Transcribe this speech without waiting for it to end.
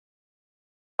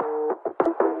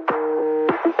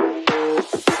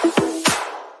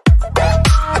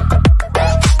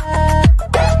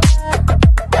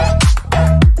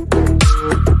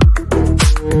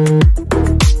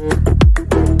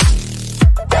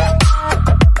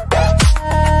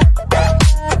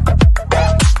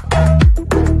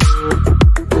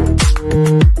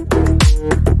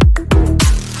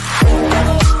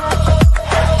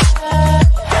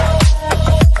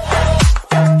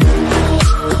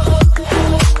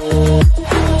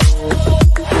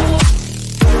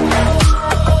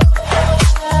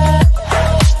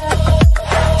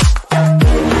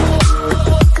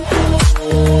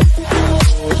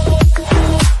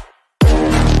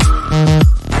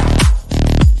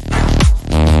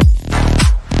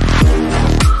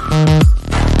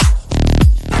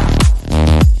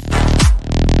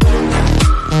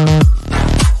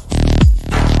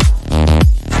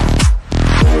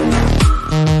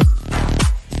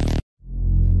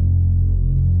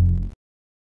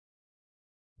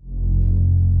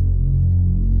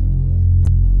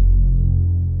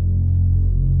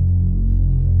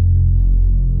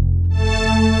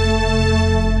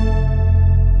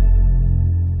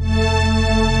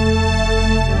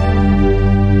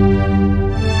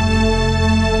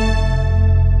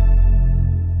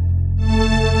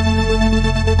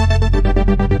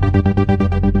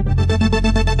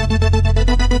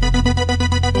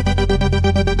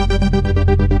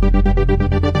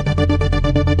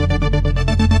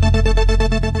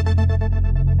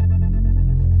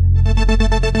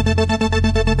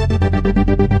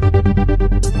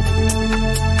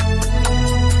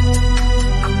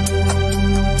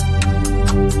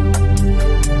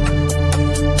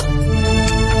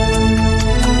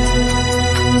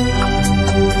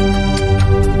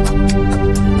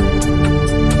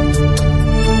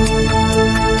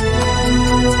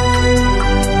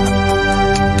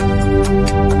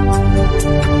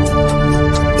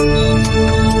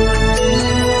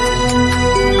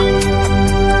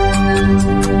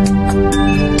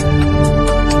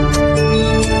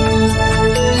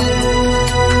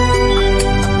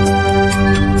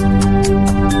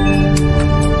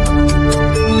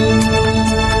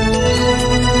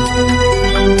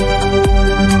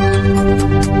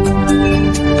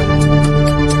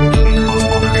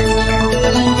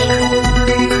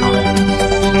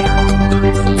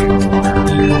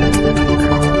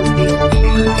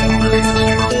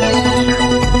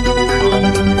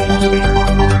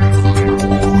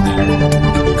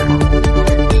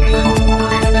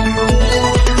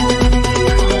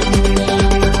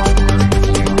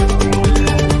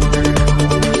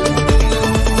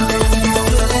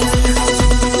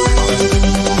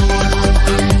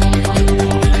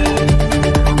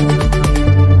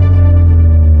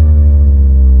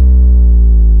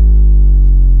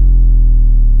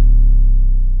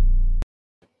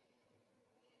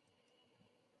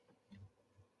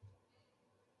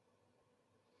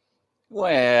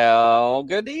Well,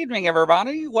 good evening,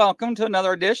 everybody. Welcome to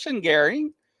another edition,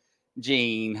 Gary,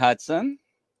 Gene Hudson.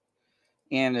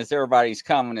 And as everybody's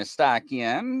coming to stock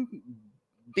in,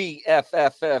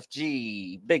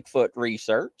 BFFFG, Bigfoot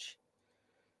Research.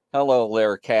 Hello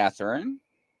there, Catherine.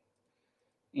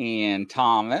 And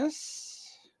Thomas.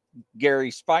 Gary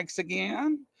Spikes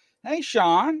again. Hey,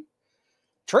 Sean.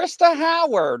 Trista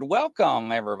Howard.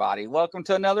 Welcome, everybody. Welcome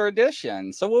to another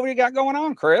edition. So what do we got going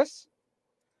on, Chris?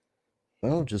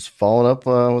 Well, just following up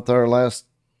with our last,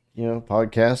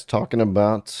 podcast talking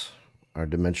about our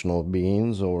dimensional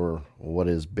beings or what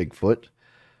is Bigfoot.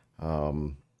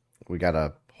 We got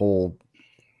a whole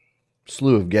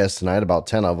slew of guests tonight, about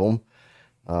 10 of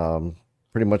them.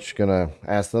 Pretty much going to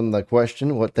ask them the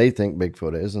question, what they think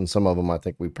Bigfoot is. And some of them, I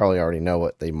think we probably already know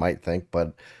what they might think,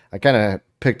 but I kind of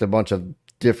picked a bunch of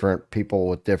different people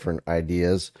with different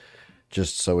ideas,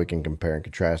 just so we can compare and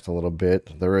contrast a little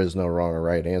bit. There is no wrong or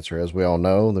right answer. As we all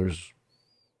know,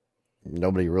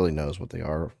 nobody really knows what they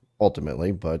are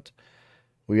ultimately, but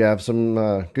we have some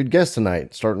good guests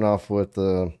tonight, starting off with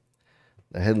the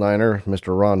headliner,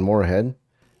 Mr. Ron Moorhead.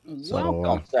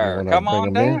 Welcome, sir. Come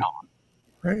on down.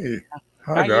 Hey,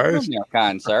 hi, How guys. You doing,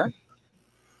 kind sir?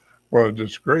 Well,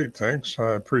 just great. Thanks.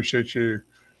 I appreciate you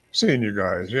seeing you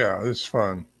guys. Yeah, it's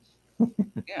fun.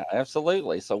 Yeah,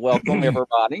 absolutely. So welcome,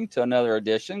 everybody, to another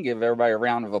edition. Give everybody a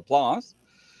round of applause.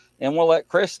 And we'll let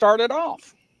Chris start it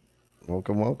off.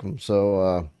 Welcome.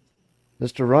 So,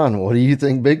 Mr. Ron, what do you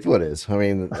think Bigfoot is? I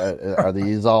mean, are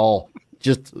these all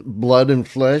just blood and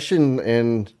flesh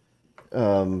and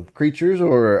creatures,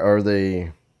 or are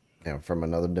they from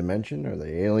another dimension? Are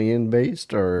they alien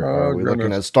based, or are we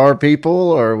looking at star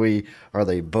people? Or are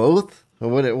they both?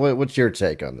 What's your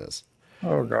take on this?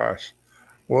 Oh gosh.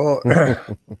 Well,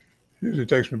 usually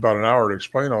takes me about an hour to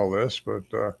explain all this, but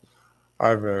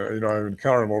I've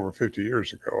encountered them over 50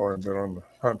 years ago. I've been on the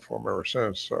hunt for them ever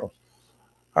since. So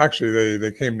actually,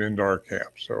 they came into our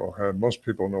camp. So most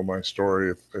people know my story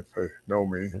if they know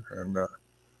me. And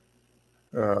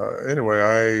anyway,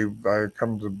 I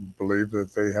come to believe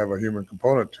that they have a human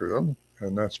component to them,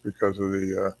 and that's because of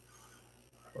the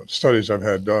studies I've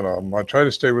had done on them. I try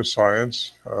to stay with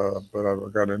science, but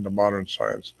I've got into modern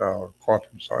science now,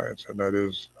 quantum science, and that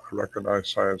is recognized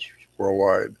science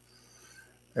worldwide.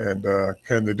 And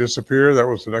can they disappear? That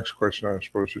was the next question I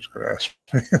suppose she was going to ask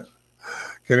me.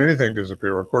 Can anything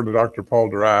disappear? According to Dr.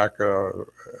 Paul Dirac,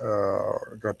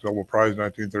 got the Nobel Prize in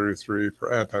 1933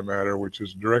 for antimatter, which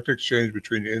is direct exchange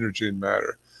between energy and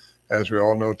matter. As we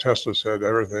all know, Tesla said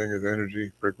everything is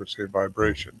energy, frequency, and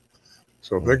vibration.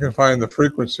 So if they can find the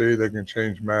frequency, they can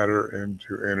change matter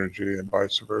into energy and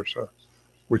vice versa,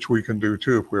 which we can do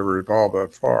too if we ever evolve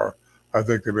that far. I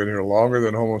think they've been here longer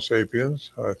than Homo sapiens.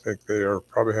 I think they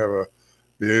probably have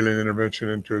the alien intervention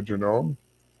into a genome.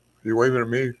 Are you waving at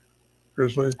me,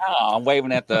 Grizzly? Oh, I'm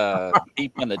waving at the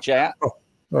people in the chat. Oh,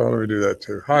 let me do that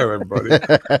too. Hi, everybody.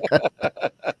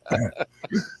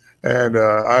 And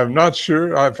I'm not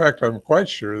sure. In fact, I'm quite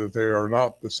sure that they are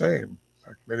not the same.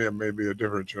 Many of them may be a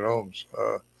different genomes.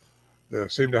 They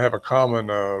seem to have a common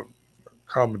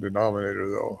denominator,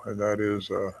 though, and that is,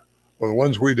 well, the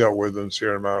ones we dealt with in the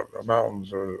Sierra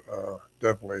Mountains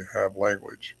definitely have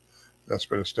language. That's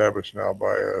been established now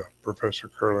by Professor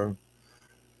Curlin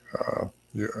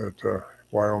at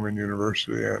Wyoming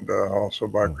University, and also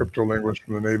by cryptolinguists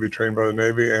from the Navy, trained by the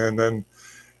Navy. And then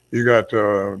you got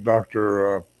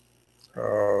Dr.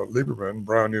 Lieberman,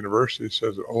 Brown University,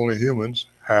 says that only humans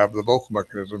have the vocal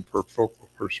mechanism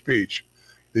for speech.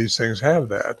 These things have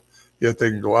that, yet they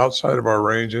can go outside of our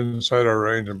range, inside our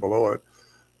range, and below it.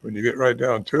 When you get right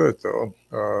down to it, though,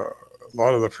 a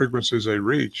lot of the frequencies they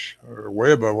reach are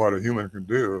way above what a human can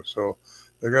do. So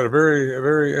they've got a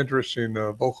very interesting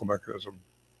vocal mechanism,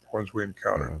 ones we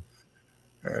encountered.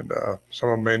 And some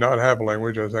of them may not have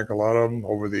language. I think a lot of them,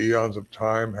 over the eons of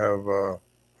time, have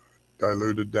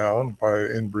diluted down by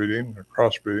inbreeding or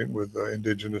crossbreeding with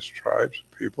indigenous tribes,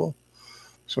 people.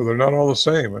 So they're not all the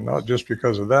same, and not just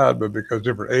because of that, but because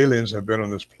different aliens have been on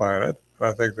this planet. And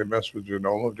I think they mess with the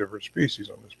genome of different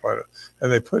species on this planet,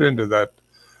 and they put into that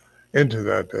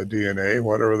DNA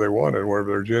whatever they wanted, whatever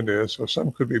their agenda is. So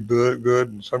some could be good,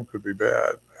 and some could be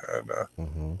bad. And I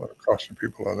want to caution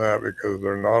people on that, because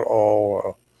they're not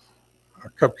all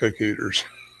cupcake eaters.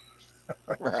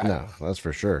 Right. No, that's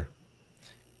for sure.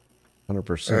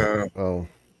 100%. Oh.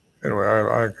 Anyway,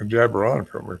 I can jabber on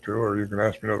for a minute or two, or you can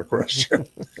ask me another question.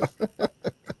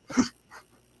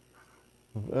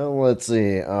 Well, let's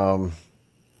see.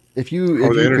 If you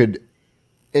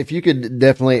could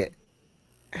definitely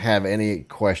have any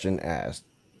question asked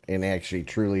and actually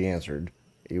truly answered,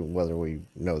 whether we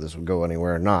know this will go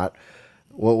anywhere or not,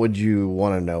 what would you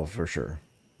want to know for sure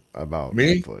about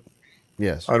Me? Bigfoot?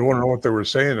 Yes. I'd want to know what they were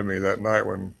saying to me that night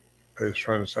when they was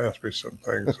trying to ask me some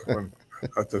things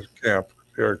at the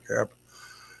air camp.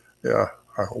 Yeah,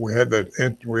 we had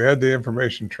the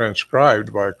information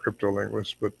transcribed by a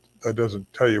cryptolinguist, but that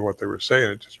doesn't tell you what they were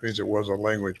saying. It just means it was a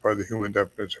language by the human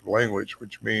definition of language,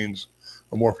 which means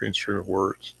a morphine stream of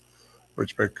words,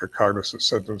 which make a cognizant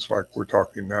sentence like we're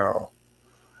talking now.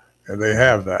 And they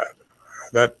have that.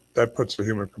 That puts the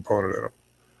human component in them.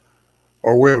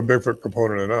 Or we have a Bigfoot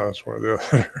component in us, one or the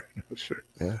other. Sure.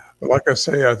 Yeah. But like I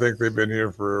say, I think they've been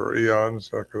here for eons,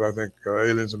 because I think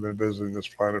aliens have been visiting this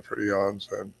planet for eons,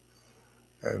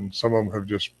 and some of them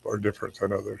are different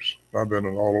than others. I've been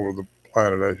all over the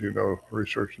planet, as you know,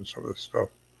 researching some of this stuff.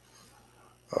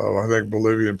 I think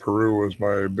Bolivia and Peru was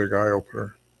my big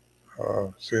eye-opener,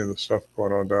 seeing the stuff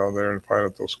going on down there and finding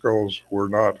that those skulls were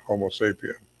not Homo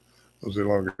sapien, those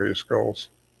elongated skulls.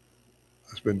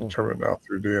 It's been determined now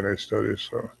through DNA studies.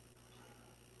 So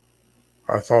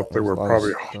I thought they were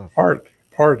probably part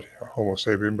Homo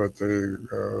sapien, but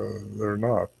they're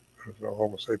not. There's no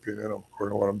Homo sapien in them,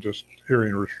 according to what I'm just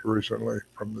hearing recently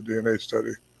from the DNA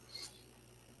study.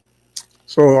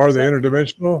 So are they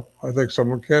interdimensional? I think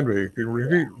some of them can be.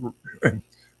 You can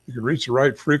reach the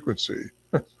right frequency.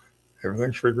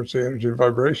 Everything's frequency, energy, and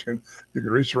vibration. You can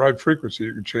reach the right frequency.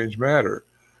 You can change matter.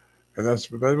 And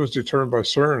that was determined by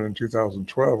CERN in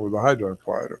 2012 with the Hadron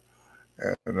Collider.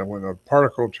 And then when a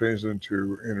particle changes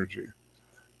into energy.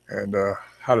 And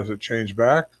how does it change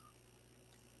back?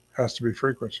 Has to be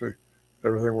frequency.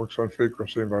 Everything works on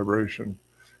frequency and vibration.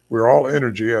 We're all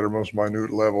energy at our most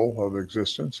minute level of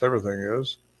existence. Everything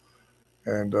is.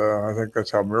 And I think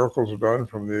that's how miracles are done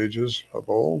from the ages of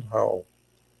old, how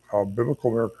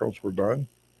biblical miracles were done.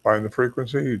 Find the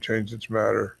frequency, you change its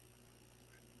matter.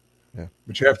 Yeah.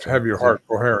 But you have to have your heart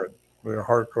coherent. Your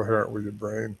heart coherent with your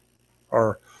brain.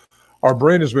 Our our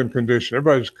brain has been conditioned.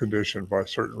 Everybody's conditioned by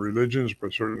certain religions, by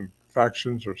certain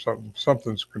factions, or something.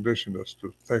 Something's conditioned us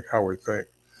to think how we think.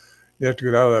 You have to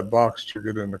get out of that box to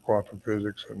get into quantum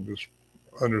physics and just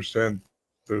understand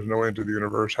there's no end to the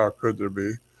universe. How could there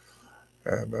be?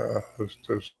 And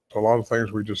there's a lot of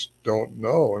things we just don't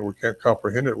know, and we can't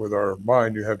comprehend it with our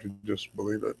mind. You have to just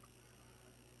believe it.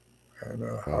 And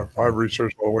I've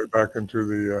researched all the way back into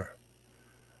the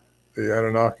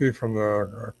Anunnaki from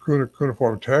the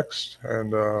cuneiform text,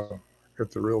 and get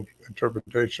the real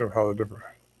interpretation of how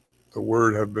the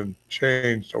word have been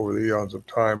changed over the eons of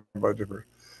time by different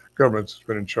governments that's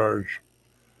been in charge,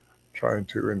 trying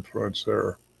to influence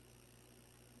their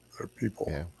people.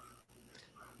 Yeah.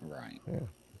 Right. Yeah.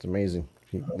 It's amazing.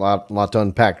 A lot to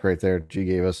unpack right there. G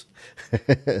gave us.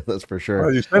 That's for sure.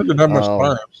 Well, you spent enough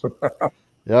much time.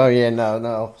 Oh yeah,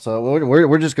 no. So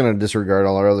we're just gonna disregard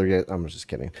all our other. I'm just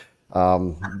kidding.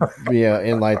 Yeah,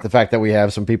 and like the fact that we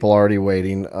have some people already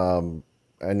waiting.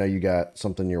 I know you got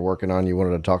something you're working on. You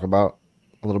wanted to talk about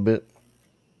a little bit.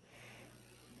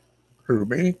 Who,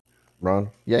 me? Ron?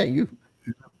 Yeah, you.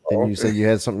 And you said you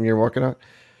had something you're working on.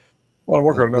 Well, I'm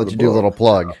working on another Let you book. do a little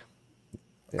plug.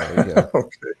 Yeah, there you go.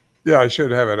 Okay. Yeah, I should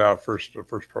have it out the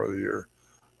first part of the year.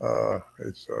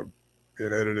 It's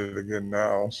being edited again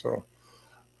now, so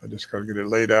I just got to get it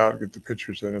laid out, get the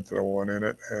pictures in it that I want in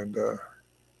it, and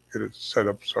get it set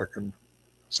up so I can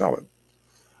sell it.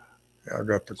 Yeah, I've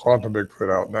got the Quantum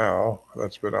Bigfoot out now.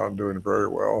 That's been out and doing very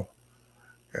well,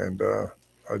 and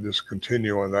I just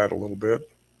continue on that a little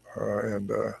bit, and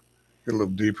get a little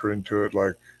deeper into it,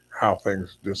 like how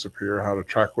things disappear, how the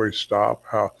trackways stop,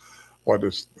 what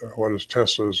does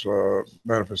Tesla's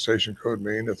manifestation code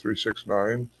mean, the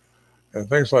 369, and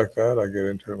things like that. I get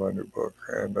into in my new book,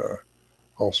 and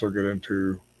also get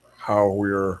into how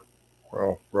we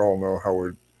all know how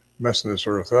we're messing this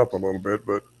earth up a little bit,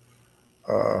 but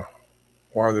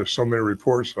why there's so many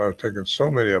reports, and I've taken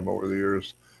so many of them over the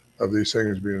years, of these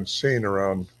things being seen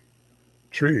around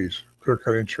trees, clear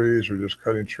cutting trees or just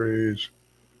cutting trees.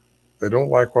 They don't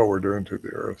like what we're doing to the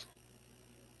earth.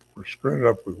 We're screwing it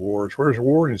up with wars. Where's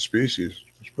warring species?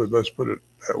 Let's put it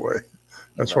that way.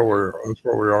 That's what we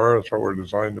are. That's what we're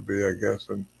designed to be, I guess.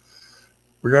 And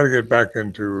we got to get back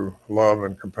into love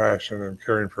and compassion and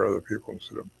caring for other people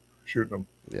instead of shooting them.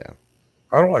 Yeah.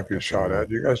 I don't like to get shot at.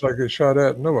 You guys like to get shot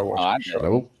at? Nobody wants to get shot.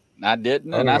 Nope. I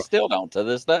didn't, and I still don't to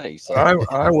this day. So I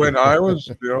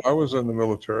was in the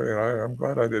military, and I'm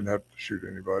glad I didn't have to shoot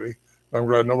anybody. I'm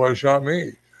glad nobody shot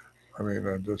me. I mean,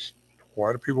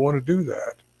 why do people want to do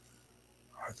that?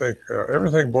 I think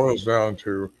everything boils down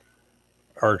to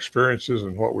our experiences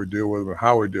and what we deal with and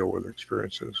how we deal with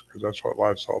experiences, because that's what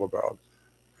life's all about.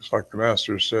 It's like the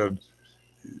master said,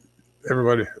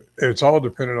 it's all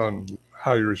dependent on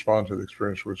how you respond to the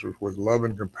experience, which is with love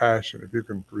and compassion. If you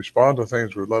can respond to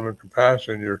things with love and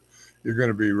compassion, you're going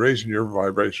to be raising your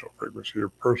vibrational frequency, your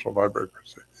personal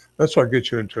vibration. That's what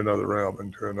gets you into another realm,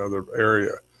 into another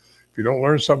area. If you don't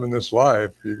learn something in this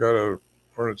life, you got to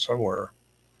learn it somewhere.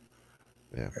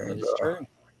 Yeah, and it's true.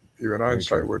 even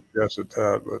Einstein would guess at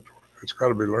that, but it's got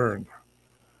to be learned.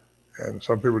 And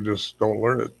some people just don't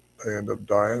learn it. They end up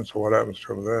dying. So what happens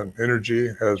to them then? Energy,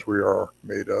 as we are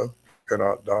made of,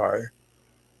 cannot die.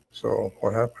 So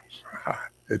what happens?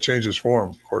 It changes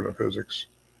form, according to physics.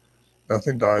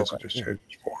 Nothing dies, it just changes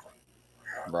form.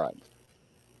 Right.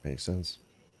 makes sense.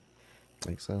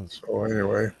 So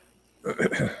anyway,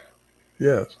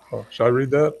 yes. Oh, should I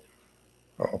read that?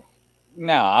 Oh.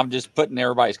 No, I'm just putting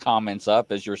everybody's comments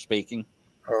up as you're speaking.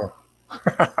 Oh.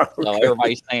 Okay. So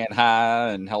everybody's saying hi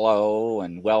and hello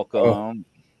and welcome. Oh.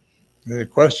 Any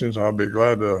questions? I'll be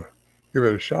glad to give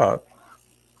it a shot.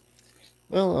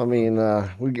 Well, I mean,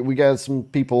 we got some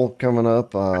people coming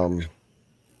up.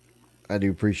 I do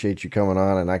appreciate you coming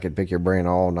on, and I could pick your brain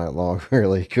all night long.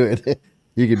 Really could.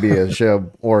 You could be a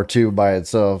show or two by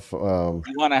itself. You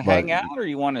want to hang out, or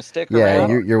you want to stick around?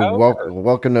 Yeah, you're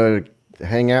welcome to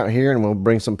hang out here, and we'll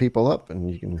bring some people up,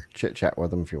 and you can chit chat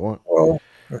with them if you want. Well,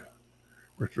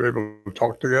 we're able to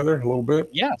talk together a little bit.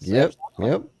 Yes. Yep.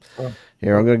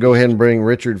 Here, I'm going to go ahead and bring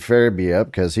Richard Farabee up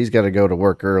because he's got to go to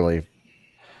work early.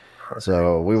 Okay.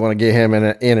 So we want to get him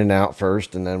in and out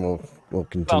first, and then we'll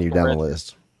continue down the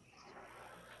list.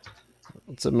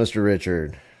 What's up, Mr.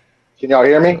 Richard? Can y'all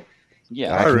hear me?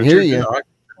 Yeah, I can hear you.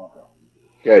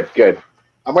 Good.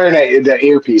 I'm wearing that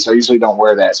earpiece. I usually don't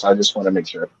wear that, so I just want to make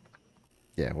sure.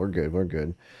 Yeah, we're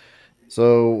good.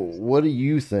 So, what do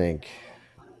you think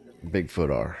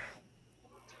Bigfoot are?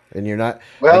 And you're not,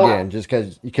 Well, again, just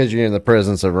because you're in the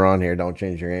presence of Ron here, don't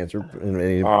change your answer in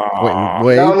any point in Ah,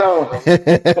 way. no.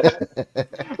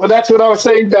 Well, that's what I was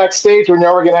saying backstage when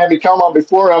y'all were going to have me come on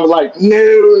before. I was like,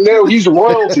 no, he's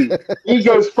royalty. He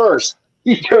goes first.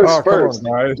 He goes oh, come on, first.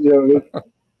 guys. You know,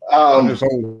 I'm just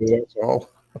old. That's all.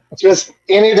 just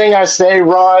anything I say,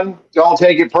 Ron, don't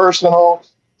take it personal.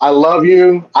 I love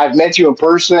you. I've met you in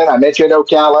person. I met you at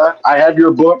Ocala. I have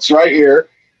your books right here,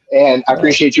 and I Oh,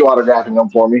 appreciate you autographing them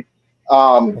for me.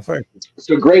 well, thank you.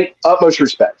 So great, utmost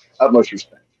respect, utmost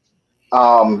respect.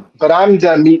 But I'm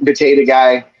the meat and potato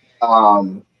guy.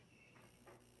 Um,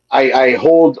 I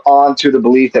hold on to the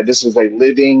belief that this is a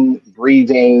living,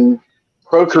 breathing,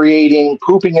 procreating,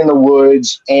 pooping in the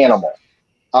woods animal.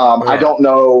 I Yeah. don't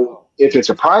know if it's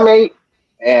a primate,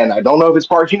 and I don't know if it's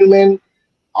part human.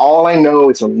 All I know,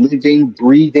 it's a living,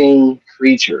 breathing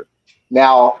creature.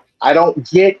 Now, I don't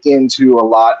get into a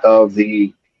lot of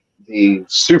the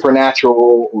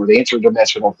supernatural or the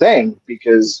interdimensional thing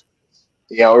because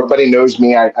everybody knows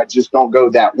me. I just don't go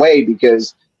that way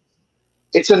because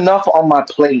it's enough on my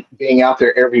plate being out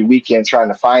there every weekend trying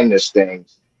to find this thing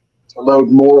to load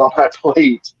more on my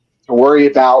plate to worry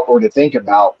about or to think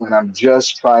about when I'm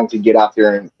just trying to get out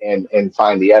there and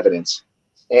find the evidence.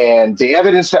 And the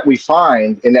evidence that we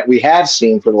find and that we have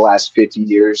seen for the last 50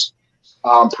 years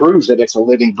proves that it's a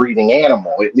living, breathing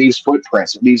animal. It leaves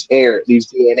footprints, it leaves hair, it leaves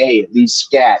DNA, it leaves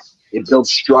scat, it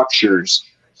builds structures,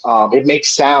 it makes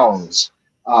sounds.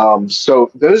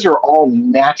 So those are all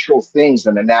natural things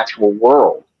in the natural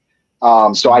world.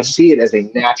 So I Mhm. see it as a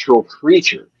natural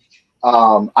creature.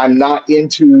 I'm not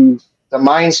into the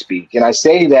mind speak, and I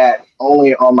say that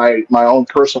only on my own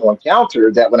personal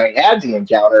encounter. That when I had the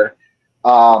encounter,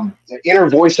 the inner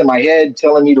voice in my head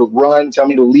telling me to run, telling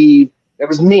me to leave, that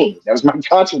was me. That was my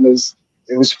consciousness.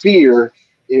 It was fear.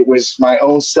 It was my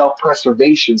own self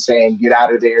preservation saying, "Get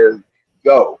out of there,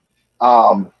 go."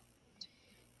 Um,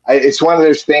 it's one of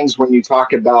those things when you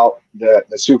talk about the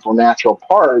supernatural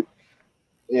part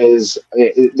is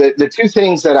the two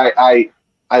things that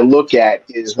I look at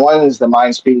is one is the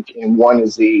mind speak and one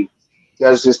is the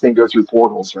does this thing go through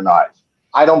portals or not.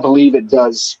 I don't believe it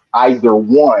does either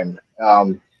one,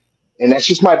 and that's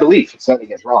just my belief. It's nothing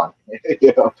against wrong.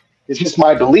 It's just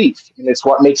my belief, and it's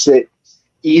what makes it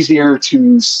easier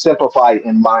to simplify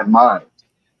in my mind.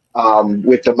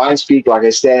 With the mind speak, like I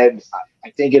said, I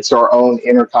think it's our own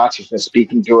inner consciousness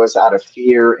speaking to us out of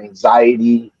fear,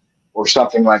 anxiety, or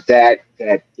something like that.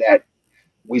 That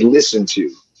we listen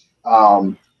to.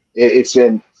 It's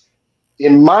in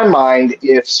my mind.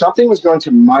 If something was going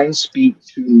to mind speak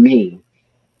to me,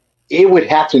 it would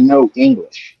have to know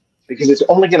English because it's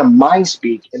only going to mind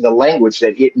speak in the language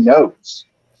that it knows.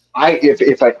 I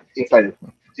if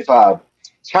a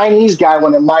Chinese guy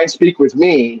want to mind speak with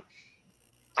me,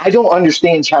 I don't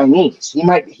understand Chinese.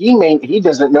 He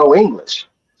doesn't know English,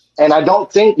 and I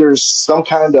don't think there's some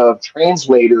kind of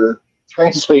translator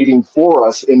translating for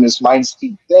us in this mind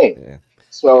speak thing. Yeah.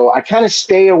 So I kind of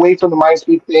stay away from the mind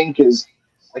speak thing because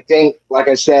I think, like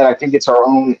I said, I think it's our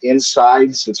own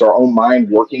insides, it's our own mind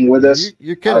working with us.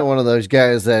 You're kind of one of those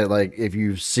guys that, like, if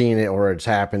you've seen it or it's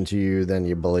happened to you, then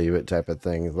you believe it, type of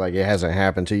thing. Like, it hasn't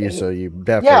happened to you, so you Yeah,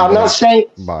 definitely I'm not don't saying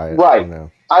buy it. right.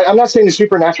 I'm not saying the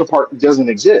supernatural part doesn't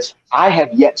exist. I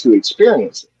have yet to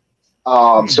experience it.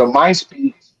 So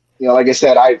Mindspeak, like I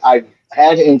said, I've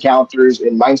had encounters,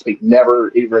 and Mindspeak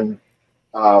never even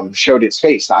showed its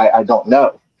face. I don't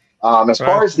know. As Can I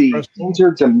far ask as you a the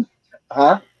question?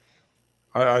 huh?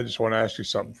 I just want to ask you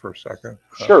something for a second.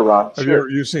 Sure, Ron. Have you Sure. ever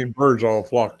you've seen birds all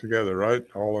flock together, right?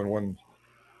 All in one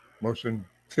motion.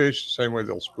 Fish, the same way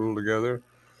they'll spool together.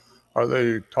 Are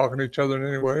they talking to each other in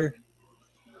any way?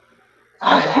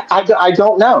 I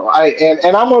don't know.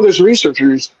 And I'm one of those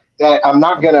researchers that I'm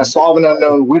not going to solve an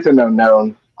unknown with an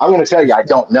unknown. I'm going to tell you It's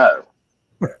I called, don't know.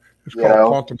 it's called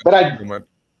quantum But entanglement.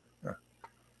 Yeah.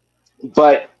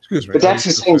 but Excuse me. but I that's the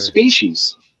used to same say,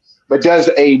 species. But does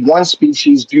a one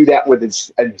species do that with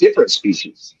a different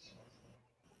species?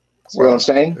 See what I'm well,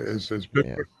 saying? is Yeah.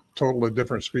 Bigfoot totally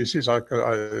different species?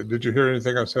 Did you hear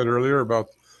anything I said earlier about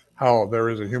how there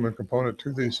is a human component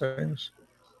to these things?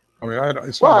 I mean,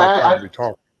 it's not Well, about trying to be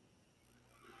talked,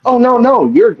 oh but no,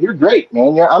 you're great,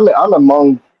 man. I'm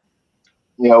among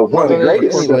one of well, the Well, the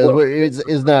greatest. question. anyways, So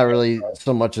it's not really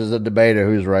so much as a debate of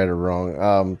who's right or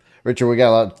wrong. Richard, we got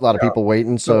a lot of Yeah. people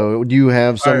waiting, No, so do you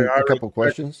have I a couple respect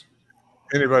questions?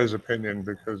 anybody's opinion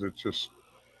because it's just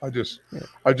I just Yeah.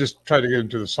 I just try to get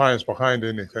into the science behind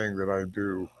anything that I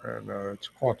do, and it's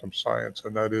quantum science,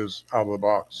 and that is out of the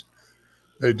box.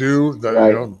 They do that,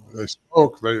 right, they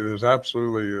smoke. There's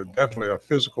absolutely, definitely a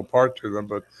physical part to them,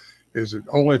 but Is it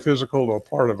only physical to a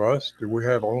part of us? Do we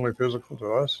have only physical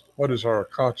to us? What is our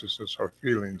consciousness, our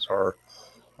feelings, our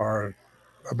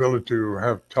ability to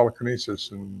have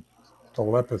telekinesis and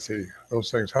telepathy, those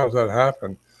things? How does that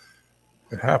happen?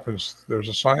 It happens. There's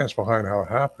a science behind how it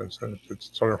happens, and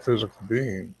it's our physical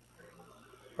being.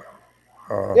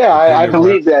 Yeah, I Opinion went.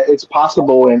 believe that it's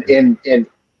possible in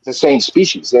the same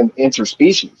species, in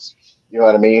interspecies. You know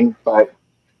what I mean? But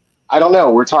I don't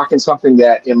know. We're talking something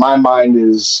that, in my mind,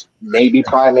 is maybe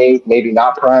primate, maybe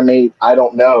not primate. I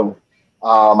don't know.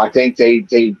 I think they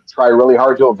try really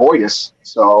hard to avoid us.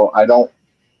 So I don't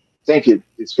think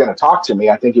it's going to talk to me.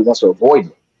 I think it wants to avoid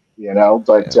me. You know,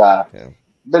 Yeah.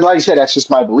 but like I said, that's just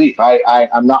my belief.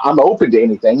 I'm open to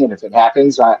anything, and if it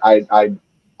happens,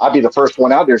 I'll be the first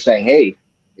one out there saying, "Hey,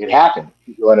 it happened."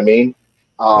 You know what I mean?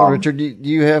 Well, Um, Richard, do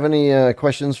you have any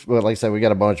questions? Well, like I said, we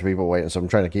got a bunch of people waiting, so I'm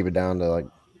trying to keep it down to like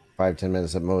 5-10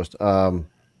 minutes at most.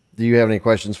 Do you have any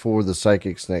questions for the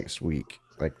psychics next week?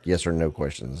 Like yes or no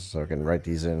questions, so I can write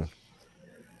these in.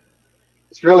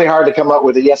 it's really hard to come up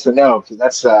with a yes or no because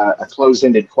that's a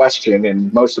closed-ended question,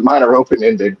 and most of mine are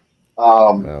open-ended.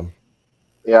 Um, Um,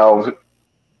 you know,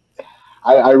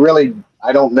 I really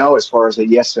I don't know as far as a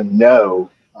yes and no.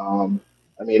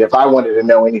 I mean, if I wanted to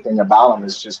know anything about them,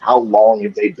 it's just how long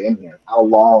have they been here? How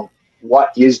long?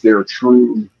 What is their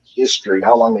true history?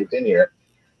 How long they've been here?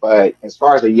 But as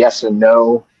far as a yes and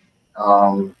no,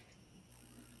 um,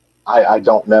 I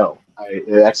don't know.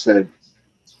 That's to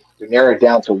narrow it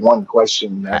down to one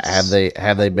question. have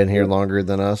they been here longer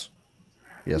than us?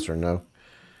 Yes or no?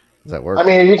 Does that I work?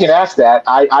 mean, you can ask that.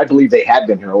 I believe they had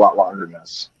been here a lot longer than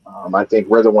us. I think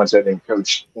we're the ones that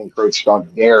encroached on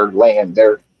their land.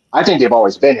 I think they've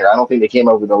always been here. I don't think they came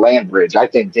over the land bridge. I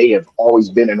think they have always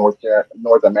been in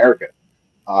North America.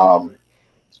 Um,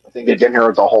 I think they've been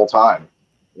here the whole time.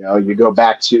 You know, you go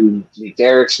back to Leif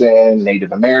Erikson,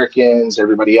 Native Americans,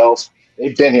 everybody else.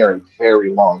 They've been here a very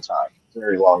long time,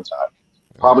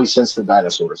 probably since the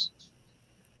dinosaurs.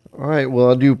 All right.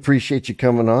 Well, I do appreciate you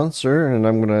coming on, sir, and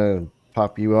I'm gonna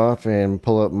pop you off and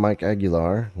pull up Mike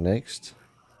Aguilar next.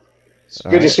 It's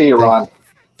All good to right. see you, Ron.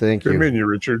 Thank Good you. meeting you,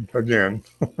 Richard, again.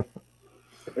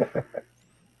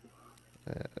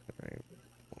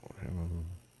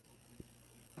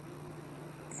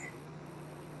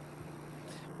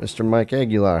 Mr. Mike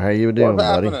Aguilar, how you What's doing,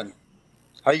 buddy? happening?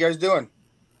 How you guys doing?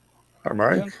 Hi, Doing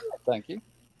Mike. good, thank you.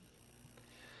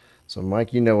 So,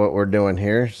 Mike, you know what we're doing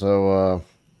here. So,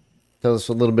 tell us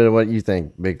a little bit of what you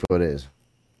think Bigfoot is.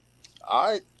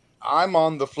 I'm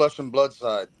on the flesh and blood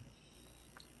side.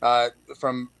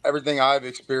 From everything I've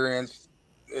experienced,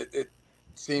 it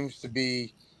seems to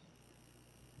be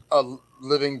a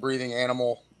living, breathing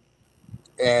animal,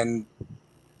 and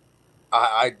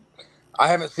I I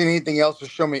haven't seen anything else to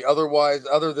show me otherwise,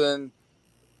 other than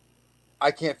I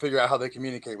can't figure out how they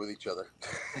communicate with each other.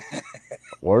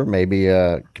 Or maybe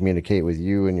communicate with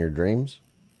you in your dreams.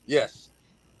 Yes,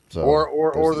 So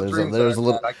or the dreams that there's a I've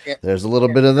little had. there's a little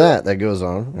Can't bit of figure out. that goes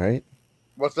on, right?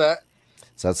 What's that?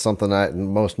 So that's something that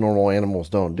most normal animals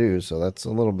don't do. So that's a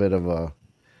little bit of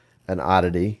an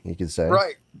oddity, you could say.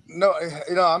 Right. No,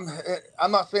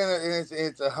 I'm not saying that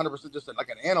it's 100% just like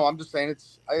an animal. I'm just saying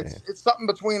Yeah, it's something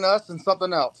between us and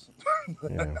something else.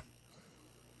 yeah.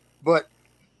 But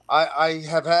I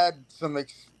have had some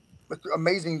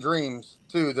amazing dreams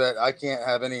too that I can't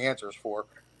have any answers for,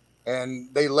 and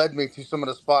they led me to some of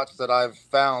the spots that I've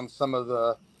found. Some of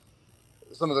the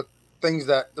things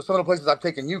that some of the places I've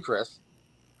taken you, Chris,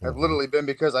 have Hmm. literally been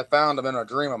because I found them in a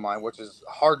dream of mine, which is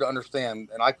hard to understand,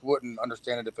 and I wouldn't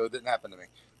understand it if it didn't happen to me.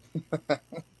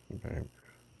 Okay,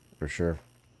 for sure.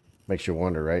 Makes you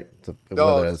wonder, right? Whether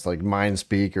No, it's like mind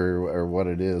speak or what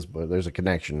it is, but there's a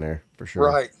connection there for sure.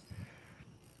 right.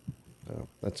 So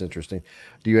that's interesting.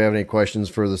 Do you have any questions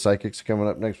for the psychics coming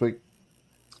up next week?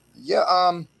 Yeah,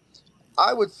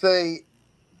 I would say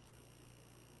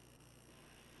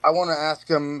I want to ask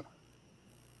him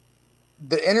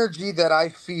the energy that I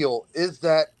feel, is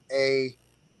that a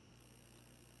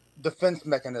defense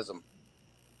mechanism?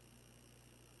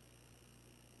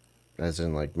 As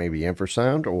in, like maybe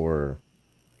infrasound or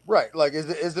Right. Like, is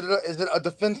it a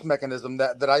defense mechanism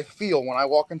that I feel when I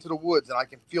walk into the woods and I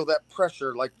can feel that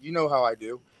pressure, like you know how I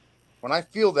do. When I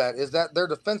feel that, is that their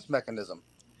defense mechanism?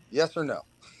 Yes or no?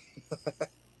 it's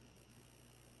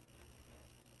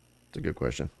a good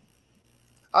question.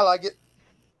 I like it.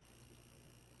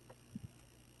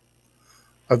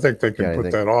 I think they can Got put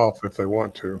anything? that off if they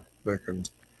want to. They can.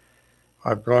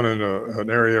 I've gone in an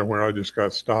area where I just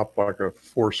got stopped like a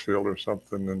force field or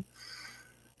something, and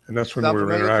that's when Sound we were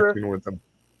familiar, Chris? interacting with them.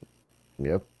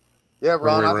 Yep. Yeah, When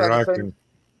Ron. we I've were had the same.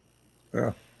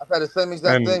 interacting, yeah. I've had the same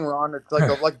exact thing, Ron. It's like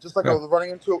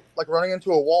running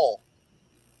into a wall.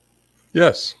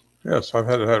 Yes, I've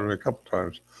had it happen a couple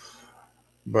times.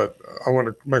 But I want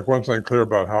to make one thing clear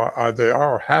about how they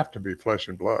have to be flesh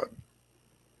and blood.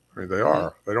 I mean, they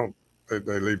are. They don't. They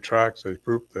leave tracks. They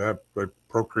poop. They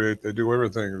procreate. They do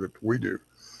everything that we do.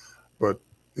 But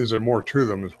is there more to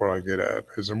them? Is what I get at.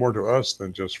 Is there more to us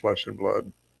than just flesh and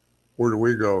blood? Where do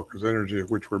we go? Because energy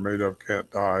of which we're made of can't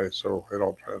die, so it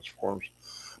all transforms.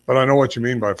 But I know what you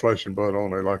mean by flesh and blood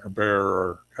only, like a bear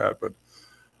or a cat. But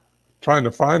trying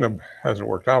to find them hasn't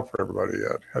worked out for everybody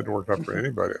yet. Hasn't worked out for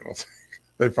anybody, I don't think.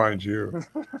 They find you,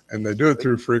 and they do it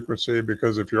through frequency,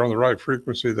 because if you're on the right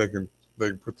frequency, they can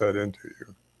put that into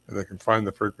you, and they can find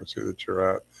the frequency that you're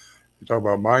at. You talk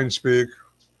about mind speak.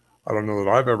 I don't know that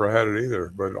I've ever had it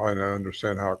either, but I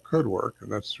understand how it could work,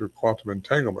 and that's through quantum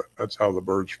entanglement. That's how the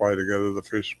birds fly together, the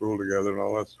fish spool together, and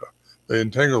all that stuff. They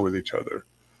entangle with each other,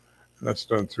 and that's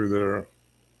done through their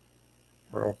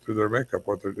makeup,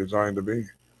 what they're designed to be.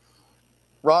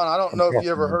 Ron, I don't know if you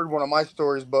ever heard one of my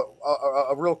stories, but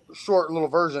a real short little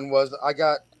version was I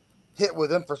got hit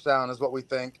with infrasound, is what we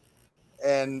think,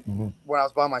 and when I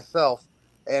was by myself,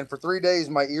 and for 3 days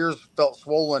my ears felt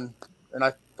swollen, and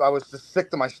I was just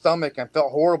sick to my stomach and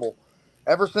felt horrible.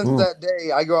 Ever since that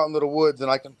day, I go out into the woods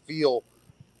and I can feel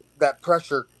that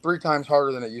pressure 3 times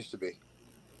harder than it used to be.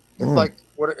 It's like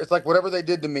whatever they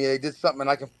did to me, they did something, and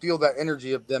I can feel that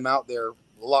energy of them out there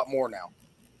a lot more now.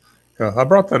 Yeah, I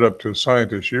brought that up to a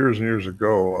scientist years and years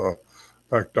ago.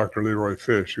 Dr. Leroy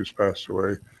Fish, who's passed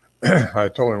away. I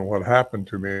told him what happened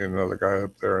to me and another guy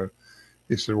up there. And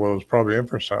he said, well, it was probably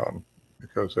infrasound,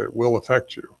 because it will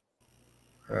affect you.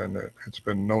 And it's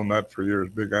been known that for years.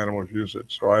 Big animals use it.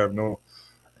 So I have no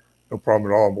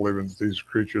problem at all believing that these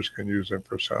creatures can use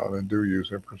infrasound, and do use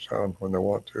infrasound when they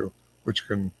want to, which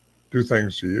can do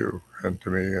things to you and to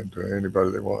me and to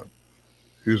anybody they want.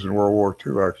 Used in World War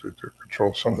II, actually, to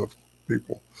control some of the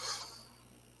people.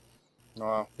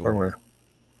 Wow. Anyway.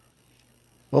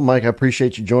 Well, Mike, I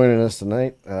appreciate you joining us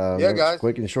tonight. Yeah, guys.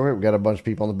 Quick and short. We've got a bunch of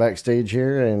people on the backstage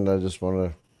here, and I just want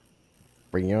to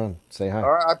bring you on. Say hi.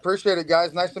 All right. I appreciate it,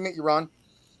 guys. Nice to meet you, Ron.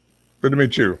 Good to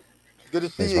meet you. Good to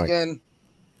see you again.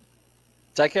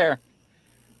 Take care.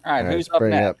 All right, who's up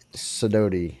bring next? Up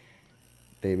Sidoti.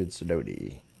 David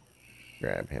Sidoti.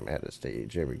 Grab him at the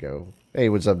stage. There we go. Hey,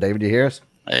 what's up, David? Do you hear us?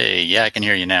 Hey, yeah, I can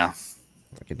hear you now.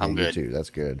 I can hear you too. That's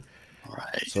good. All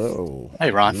right. So,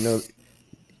 hey, Ron.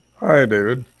 Hi,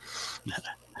 David.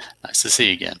 Nice to see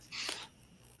you again.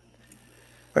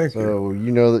 Thank you. So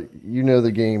you know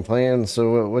the game plan.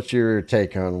 So what's your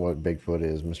take on what Bigfoot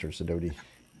is, Mr. Sidoti?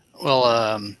 Well,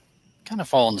 kind of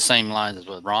following the same lines as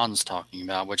what Ron's talking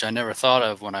about, which I never thought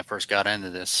of when I first got into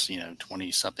this,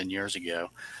 20-something years ago.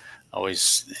 I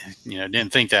always,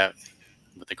 didn't think that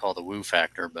what they call the woo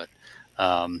factor, but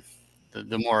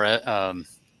the more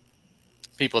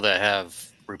people that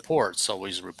have reports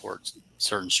always report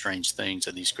certain strange things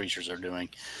that these creatures are doing.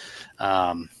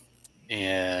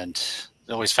 And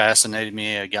it always fascinated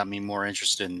me. It got me more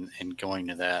interested in going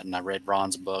to that. And I read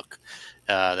Ron's book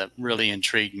that really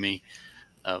intrigued me.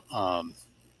 So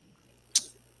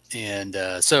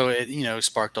it,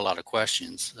 sparked a lot of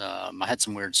questions. I had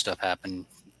some weird stuff happen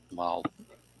while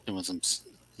doing some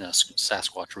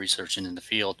Sasquatch researching in the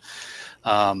field.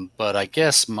 But I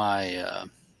guess a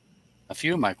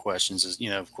few of my questions is,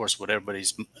 of course, what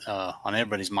everybody's on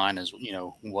everybody's mind is,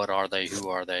 what are they? Who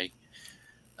are they?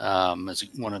 Is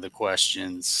one of the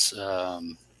questions.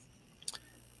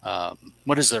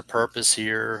 What is their purpose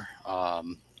here?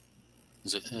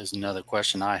 Is another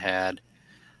question I had.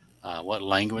 What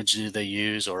language do they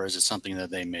use, or is it something that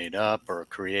they made up or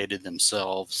created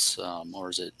themselves, or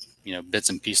is it bits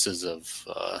and pieces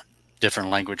of different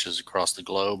languages across the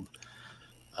globe?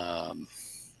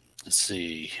 Let's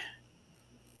see.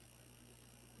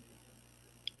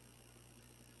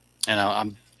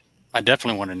 And I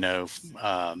definitely want to know,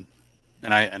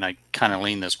 and I kind of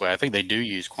lean this way. I think they do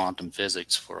use quantum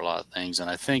physics for a lot of things, and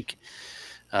I think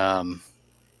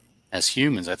as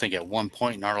humans, I think at one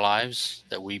point in our lives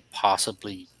that we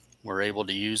possibly were able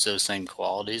to use those same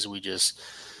qualities. We just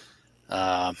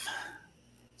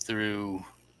through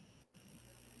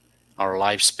our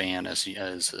lifespan as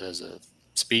a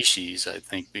species, I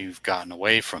think we've gotten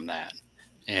away from that,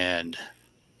 and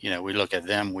we look at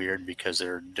them weird because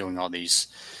they're doing all these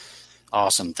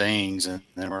awesome things, and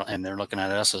they're looking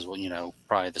at us as, well,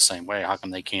 probably the same way. How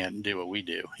come they can't do what we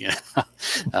do?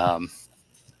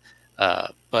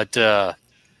 But I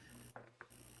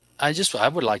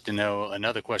would like to know,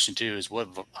 another question too is what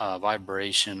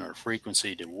vibration or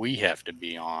frequency do we have to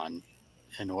be on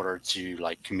in order to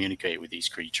like communicate with these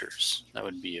creatures? That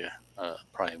would be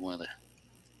probably one of the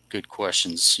good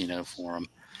questions, for them.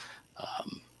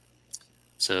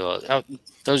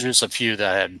 Those are just a few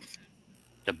that I had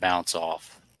to bounce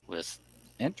off with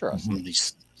Interesting. some of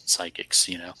these psychics.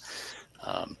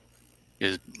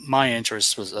 My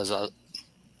interest was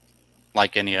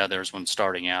like any others when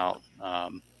starting out,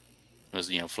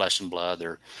 was flesh and blood,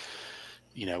 or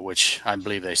which I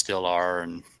believe they still are,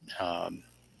 and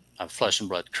a flesh and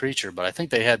blood creature. But I think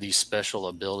they had these special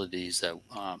abilities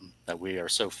that we are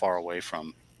so far away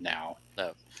from now,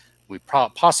 that we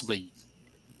possibly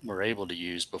were able to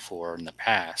use before in the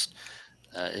past.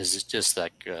 Is it just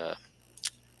like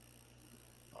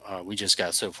we just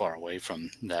got so far away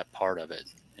from that part of it,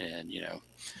 and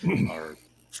our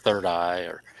third eye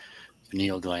or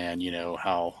pineal gland,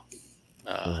 how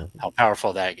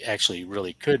powerful that actually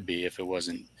really could be if it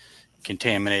wasn't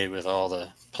contaminated with all the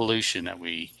pollution that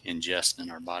we ingest in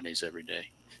our bodies every day.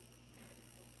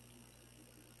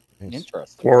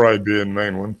 Interesting. Fluoride being the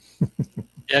main one.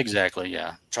 Yeah, exactly.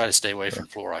 Yeah, try to stay away from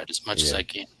fluoride as much as I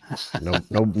can. No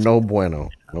bueno.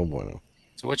 No bueno.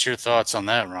 So, what's your thoughts on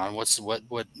that, Ron?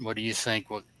 What do you think?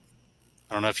 I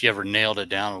don't know if you ever nailed it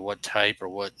down, or what type, or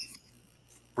what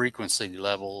frequency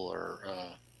level, or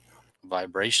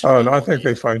vibration. Oh, no, I think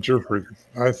they find your frequency.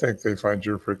 I think they find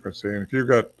your frequency, and if you've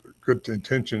got good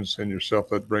intentions in yourself,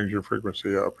 that brings your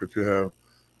frequency up. If you have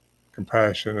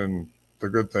compassion and the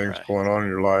good things going on in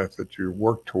your life that you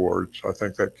work towards, I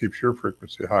think that keeps your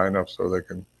frequency high enough so they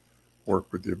can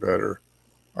work with you better.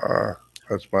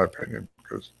 That's my opinion,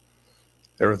 because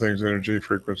everything's energy,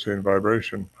 frequency, and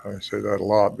vibration. I say that a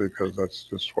lot because that's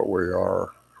just what we are.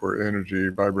 We're energy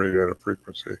vibrating at a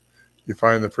frequency. You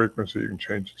find the frequency, you can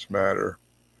change its matter.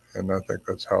 And I think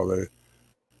that's how they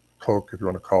cloak, if you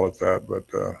want to call it that. But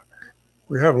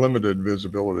we have limited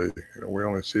visibility. We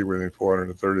only see within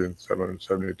 430 and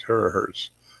 770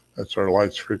 terahertz. That's our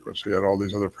light's frequency, and all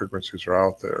these other frequencies are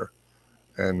out there.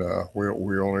 And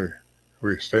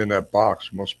we stay in that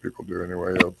box, most people do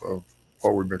anyway, of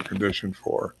what we've been conditioned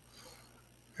for.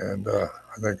 And I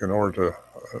think in order to,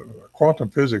 quantum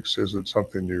physics isn't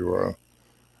something you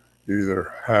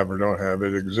either have or don't have.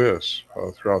 It exists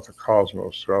throughout the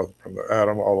cosmos, from the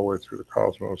atom all the way through the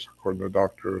cosmos, according to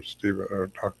Dr.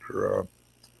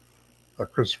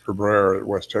 Christopher Brer at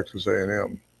West Texas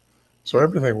A&M. So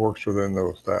everything works within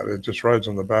that. It just rides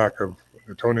on the back of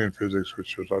Newtonian physics,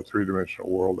 which is our three-dimensional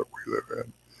world that we live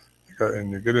in.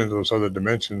 And you get into those other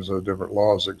dimensions, different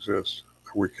laws exist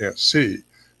that we can't see.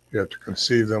 You have to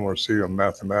conceive them or see them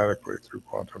mathematically through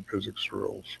quantum physics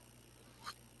rules.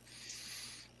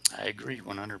 I agree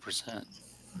 100%.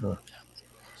 Yeah.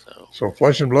 So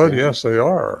flesh and blood, yes, they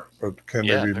are, but can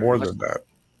they be more than that?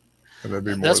 Can they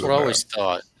be more? That's what I always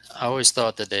thought. I always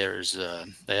thought that they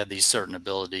had these certain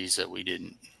abilities that we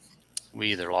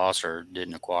either lost or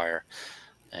didn't acquire,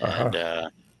 and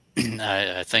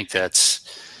I think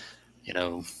that's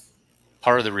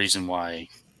part of the reason why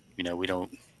we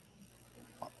don't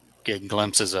get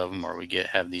glimpses of them, or we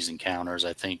have these encounters.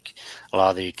 I think a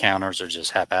lot of the encounters are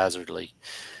just haphazardly,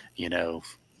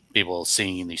 people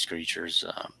seeing these creatures,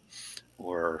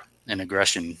 or an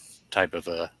aggression type of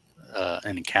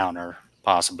an encounter,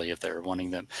 possibly if they're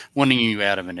wanting you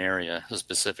out of a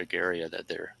specific area that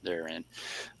they're in.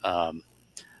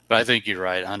 But I think you're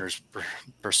right,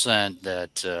 100%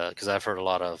 that, because I've heard a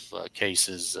lot of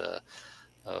cases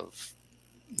of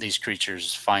these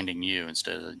creatures finding you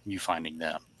instead of you finding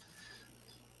them.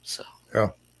 So yeah,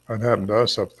 that happened to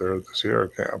us up there at the Sierra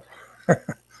camp.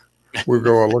 We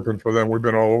go looking for them. We've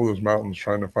been all over those mountains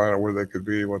trying to find out where they could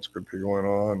be, what could be going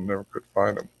on, and never could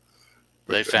find them.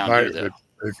 But they found you, though.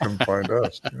 They come find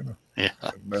us, yeah,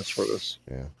 and mess with us.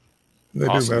 Yeah, they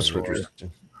do mess with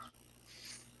you.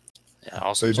 Yeah,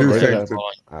 also they do think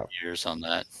that years on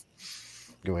that.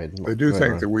 Go ahead. They do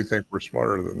think that we think we're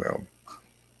smarter than them.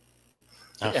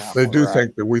 Yeah, they do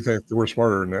think that we think that we're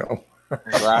smarter than them.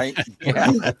 Right?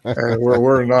 Yeah. And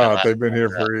we're not. They've been here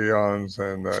for eons.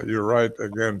 And you're right.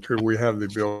 Again, too, we have the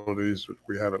abilities, but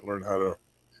we haven't learned how to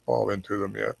evolve into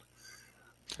them yet.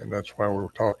 And that's why we're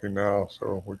talking now,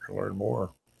 so we can learn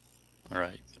more.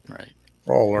 Right.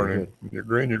 We're all learning. When you're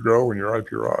green, you grow. When you're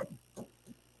ripe, you rot.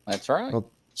 That's right.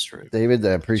 Well, that's true. David,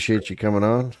 I appreciate you coming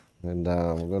on. And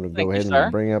we're going to go ahead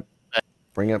and bring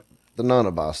up the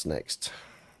Nonabos next.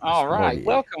 All right.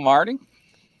 Welcome, Marty.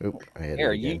 Oop,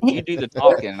 Here, you do the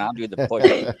talking and I'll do the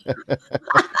pushing.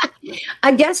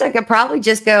 I guess I could probably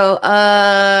just go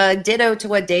ditto to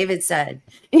what David said.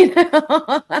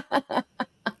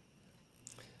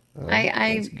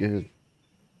 That's good.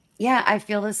 Yeah, I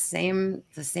feel the same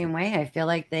way. I feel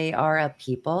like they are a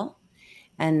people,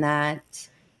 and that,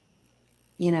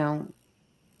 you know,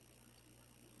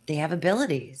 they have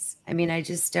abilities. I mean, I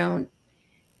just don't,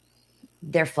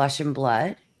 they're flesh and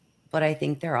blood, but I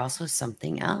think they're also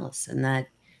something else. And that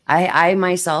I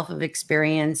myself have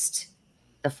experienced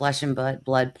the flesh and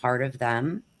blood part of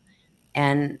them.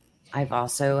 And I've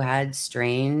also had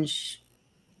strange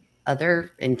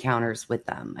other encounters with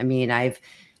them. I mean, I've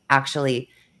actually,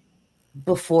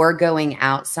 before going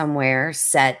out somewhere,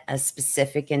 set a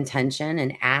specific intention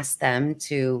and asked them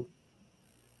to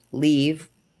leave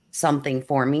something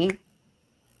for me.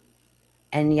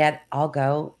 And yet I'll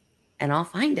go and I'll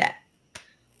find it.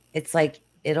 It's like,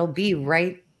 it'll be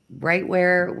right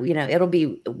where, you know, it'll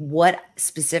be what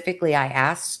specifically I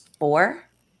asked for.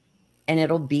 And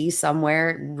it'll be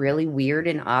somewhere really weird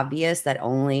and obvious that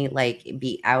only like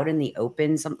be out in the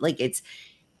open. Some like it's,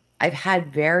 I've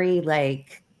had very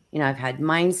like, you know, I've had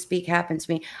mind speak happen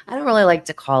to me. I don't really like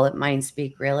to call it mind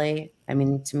speak, really. I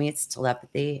mean, to me, it's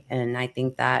telepathy. And I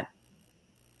think that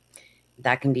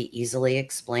that can be easily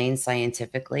explained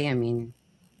scientifically. I mean,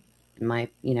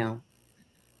 you know,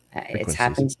 it's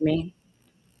happened to me.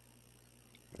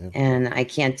 Yeah. And I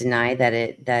can't deny that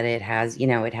it has, you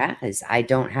know, it has. I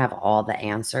don't have all the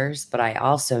answers, but I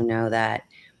also know that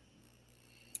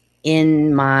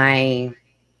in my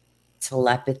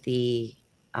telepathy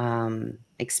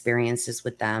experiences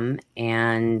with them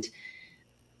and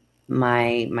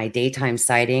my daytime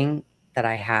sighting that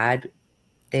I had,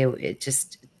 it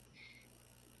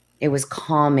was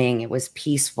calming, it was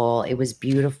peaceful, it was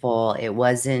beautiful. It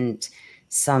wasn't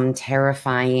some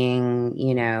terrifying,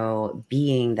 you know,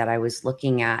 being that I was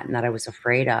looking at and that I was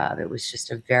afraid of. It was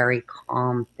just a very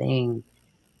calm thing.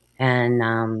 And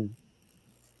I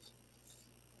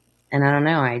don't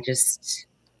know, I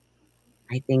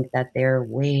think that they're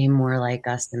way more like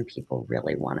us than people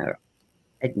really want to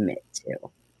admit to.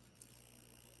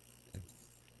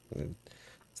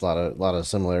 It's a lot of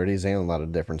similarities and a lot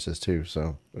of differences too.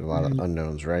 So there's a lot of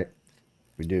unknowns, right?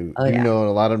 We do know a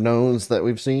lot of knowns that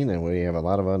we've seen, and we have a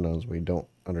lot of unknowns we don't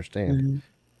understand.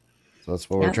 So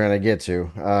that's what we're trying to get to.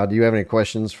 Do you have any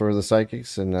questions for the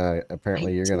psychics? And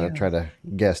apparently you're going to try to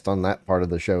guest on that part of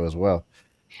the show as well.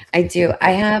 I do.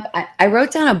 I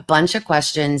wrote down a bunch of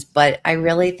questions, but I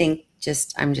really think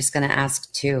I'm just going to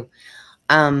ask two.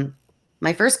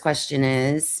 My first question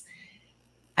is,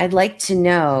 I'd like to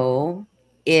know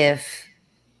if,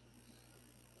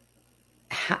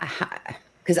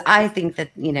 because I think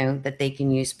that, you know, that they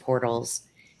can use portals.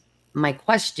 My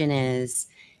question is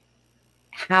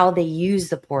how they use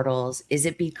the portals. Is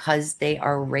it because they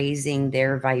are raising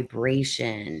their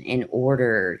vibration in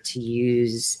order to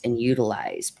use and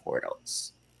utilize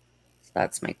portals? So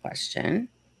that's my question.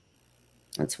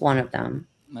 That's one of them.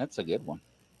 That's a good one.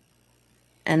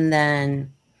 And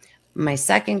then my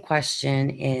second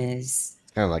question is,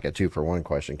 it's kind of like a 2-for-1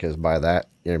 question, because by that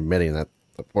you're admitting that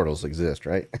the portals exist,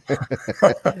 right?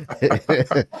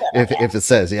 if it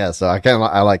says so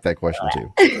I like that question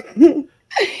too.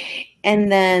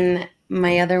 And then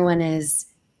my other one is,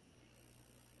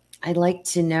 I'd like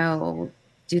to know,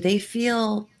 do they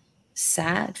feel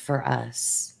sad for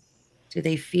us? Do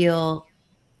they feel,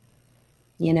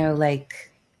 you know,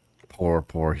 like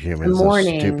poor humans,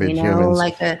 mourning, stupid you know, humans.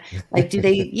 like do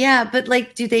they but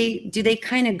like do they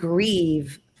kind of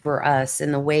grieve for us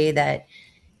in the way that,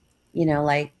 you know,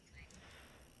 like,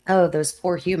 oh, those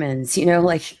poor humans, you know,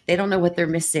 like they don't know what they're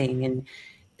missing, and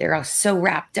they're all so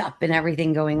wrapped up in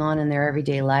everything going on in their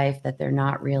everyday life that they're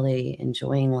not really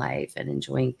enjoying life and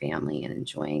enjoying family and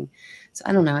enjoying. So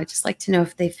I don't know. I just like to know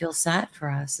if they feel sad for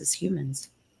us as humans.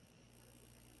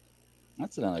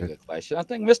 That's another good question. I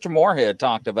think Mr. Moorhead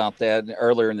talked about that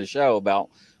earlier in the show about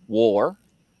war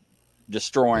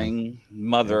destroying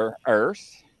Mother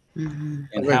Earth. And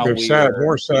I think they're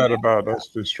more sad about us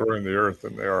destroying the earth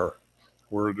than they are.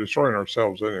 We're destroying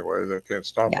ourselves anyway. They can't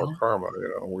stop our karma.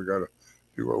 You know, we got to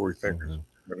do what we think is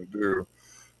going to do.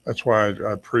 That's why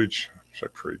I preach. I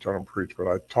don't preach, but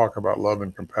I talk about love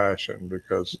and compassion,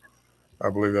 because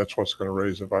I believe that's what's going to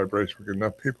raise the vibration. If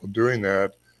enough people doing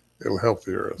that, it'll help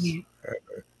the earth. And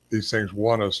these things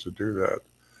want us to do that.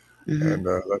 And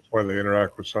that's why they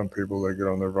interact with some people. They get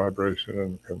on their vibration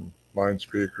and can mind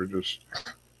speak, or just,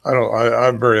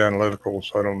 I'm very analytical,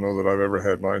 so I don't know that I've ever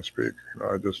had mind speak. You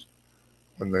know, I just,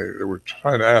 when they were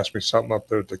trying to ask me something up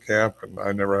there at the camp, and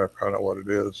I never have found out what it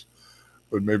is.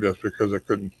 But maybe that's because I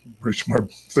couldn't reach my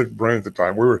thick brain at the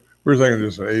time. We were thinking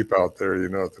there's an ape out there, you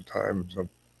know, at the time, some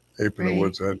ape in the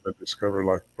woods that had been discovered,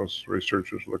 like most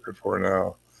researchers are looking for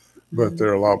now. But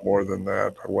they're a lot more than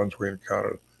that. The ones we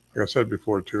encountered, like I said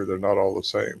before too, they're not all the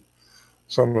same.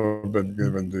 Some have been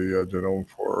given the genome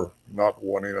for not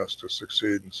wanting us to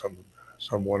succeed, and some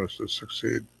some want us to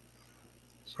succeed.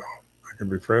 So they can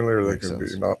be friendly or they Makes can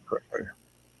sense. be not friendly.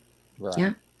 Right.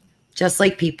 Yeah. Just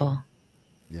like people.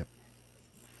 Yep.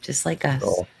 Just like us.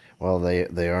 So Well,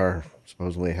 they are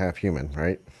supposedly half human,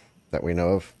 right? That we know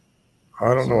of.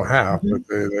 I don't know So- half, but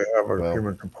they have a Well,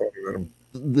 human component in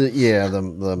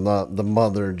them. The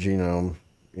mother genome,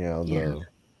 you know, Yeah.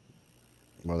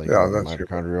 what do they Yeah, call it? that's human.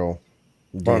 Mitochondrial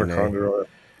DNA. Mitochondria.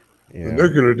 The Yeah,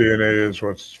 nuclear DNA is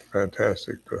what's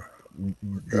fantastic to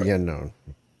the unknown.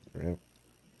 Right?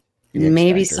 The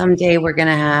Maybe X factor. someday we're going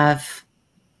to have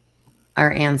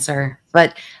our answer.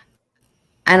 But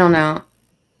I don't know.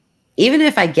 Even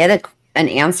if I get an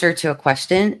answer to a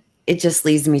question, it just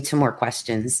leads me to more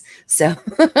questions. So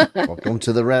Welcome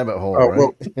to the rabbit hole, right?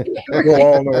 we'll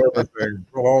all know everything.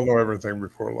 We'll all know everything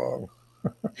before long,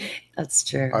 that's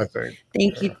true. I think.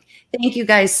 Thank you. Thank you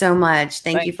guys so much.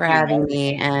 Thank you Thank for you, having Marty.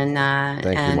 me. And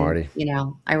Thank you, Marty.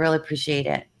 I really appreciate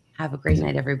it. Have a great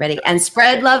night, everybody. And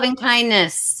spread love and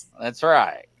kindness. That's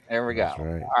right. There we go. That's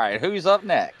right. All right. Who's up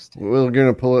next? We're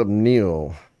gonna pull up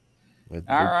Neil with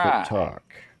All Bigfoot right. Talk.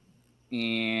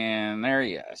 And there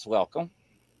he is. Welcome.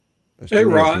 Mr. Hey, Neil,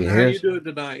 Ron, can you how hear you us? doing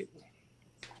tonight?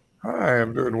 I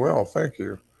am doing well, thank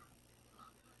you.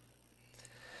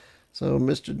 So,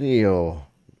 Mr. Neil,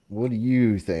 what do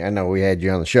you think? I know we had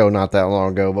you on the show not that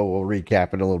long ago, but we'll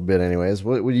recap it a little bit anyways.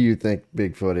 What do you think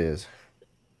Bigfoot is?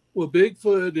 Well,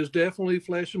 Bigfoot is definitely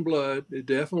flesh and blood. It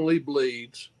definitely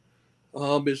bleeds.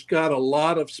 It's got a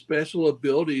lot of special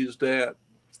abilities that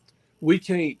we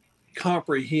can't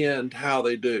comprehend how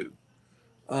they do.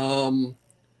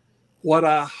 What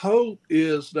I hope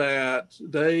is that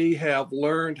they have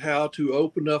learned how to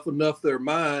open up enough their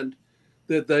mind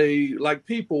that they, like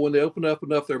people, when they open up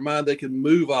enough their mind, they can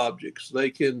move objects.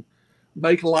 They can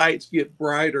make lights get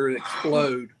brighter and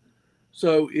explode.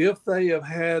 So if they have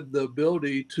had the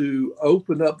ability to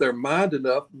open up their mind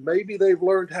enough, maybe they've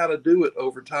learned how to do it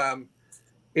over time,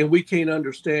 and we can't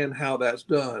understand how that's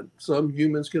done. Some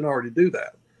humans can already do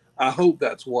that. I hope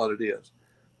that's what it is.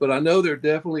 But I know they're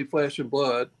definitely flesh and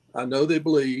blood. I know they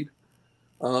bleed.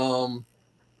 So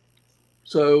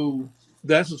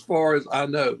that's as far as I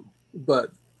know.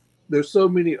 But there's so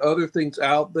many other things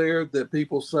out there that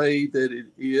people say that it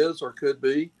is or could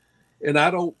be, and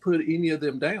I don't put any of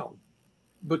them down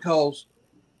because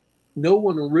no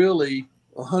one really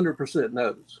 100%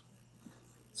 knows.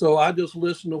 So I just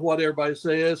listen to what everybody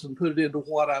says and put it into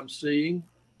what I'm seeing.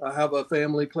 I have a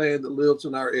family clan that lives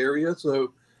in our area,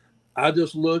 so I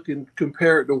just look and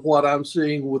compare it to what I'm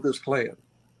seeing with this clan.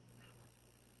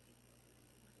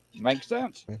 Makes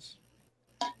sense. Yes.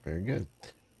 Very good.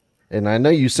 And I know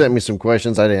you sent me some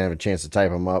questions. I didn't have a chance to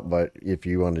type them up, but if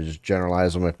you want to just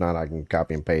generalize them, if not, I can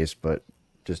copy and paste. But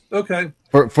just Okay.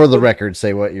 for the record,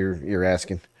 say what you're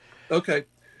asking. Okay.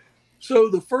 So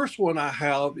the first one I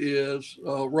have is,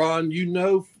 Ron, you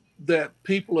know that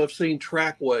people have seen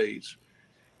trackways,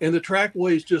 and the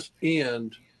trackways just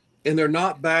end, and they're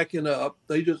not backing up.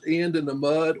 They just end in the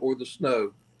mud or the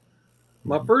snow.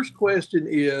 My first question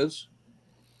is,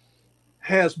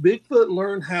 has Bigfoot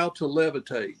learned how to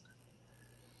levitate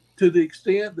to the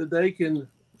extent that they can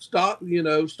stop and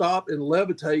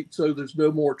levitate so there's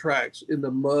no more tracks in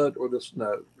the mud or the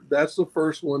snow? That's the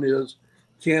first one is,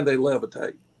 can they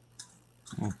levitate?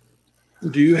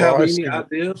 Do you Well, have I any see.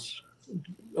 ideas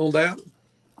on that?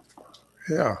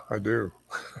 Yeah, I do.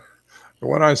 The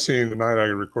one I seen the night I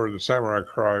recorded the Samurai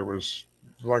Cry was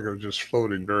like it was just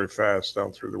floating very fast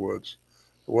down through the woods.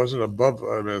 It wasn't above.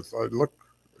 I mean,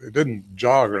 it didn't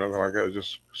jog or anything like that. It was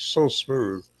just so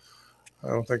smooth. I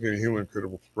don't think any human could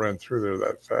have ran through there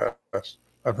that fast.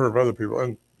 I've heard of other people,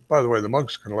 and by the way, the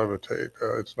monks can levitate.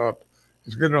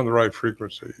 It's getting on the right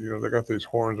frequency. You know, they got these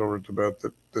horns over in Tibet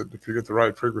that if you get the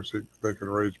right frequency, they can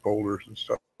raise boulders and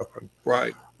stuff. And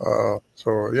Right.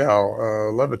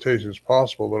 Levitation is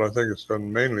possible, but I think it's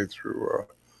done mainly through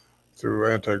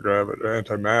anti-gravity,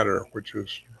 antimatter, which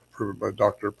is proven by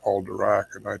Dr. Paul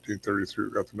Dirac in 1933.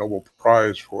 Who got the Nobel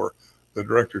Prize for the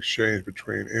direct exchange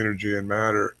between energy and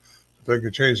matter. If they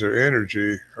could change their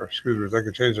if they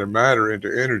could change their matter into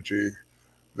energy,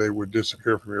 they would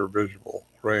disappear from your visual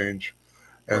range,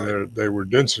 and their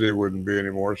density wouldn't be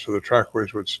anymore, so the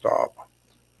trackways would stop.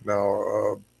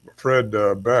 Now, Fred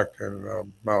Beck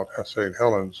in Mount St.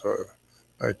 Helens,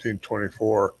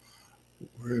 1924,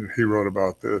 he wrote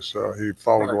about this. He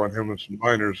followed one, him and some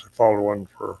miners followed one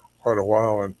for quite a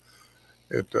while, and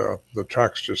the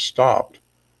tracks just stopped.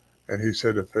 And he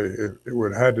said if it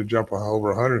would have had to jump over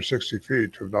 160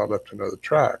 feet to have not left another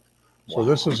track. So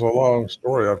this is a long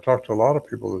story. I've talked to a lot of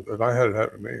people, and I had it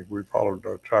happen to me. We followed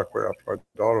a trackway after my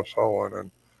daughter saw one, and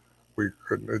we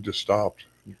couldn't. It just stopped.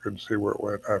 You couldn't see where it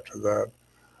went after that.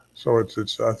 So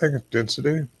it's I think it's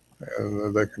density,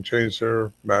 and they can change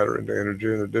their matter into energy,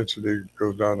 and the density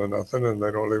goes down to nothing, and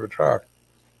they don't leave a track.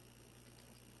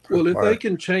 Well, if they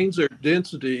can change their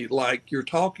density like you're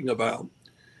talking about,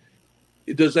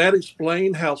 does that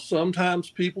explain how sometimes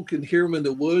people can hear them in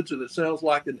the woods and it sounds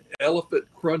like an elephant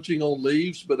crunching on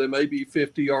leaves, but they may be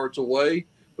 50 yards away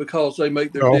because they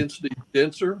make their density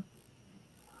denser?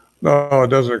 No, it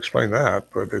doesn't explain that,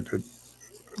 but it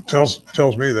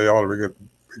tells me they ought to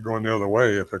be going the other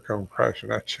way if they come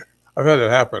crashing at you. I've had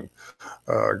it happen.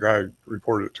 A guy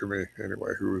reported it to me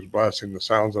anyway, who was blasting the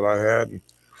sounds that I had, and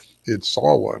he had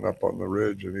saw one up on the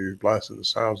ridge, and he blasted the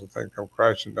sounds and thing come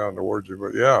crashing down towards you.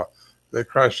 But yeah, they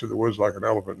crash through the woods like an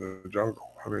elephant in the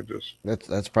jungle. I mean, just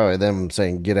that's probably them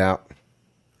saying get out.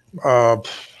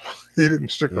 He didn't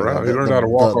stick around. He learned how to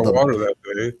walk on water that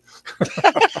day.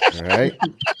 Right.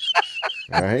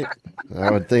 Right.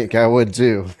 I would think I would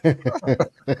too.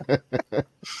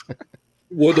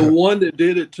 Well, the one that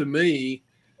did it to me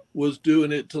was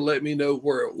doing it to let me know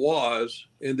where it was,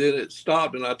 and then it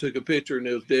stopped, and I took a picture, and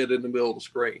it was dead in the middle of the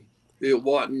screen. It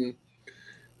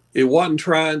wasn't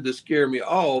trying to scare me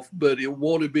off, but it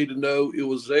wanted me to know it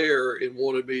was there and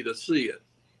wanted me to see it.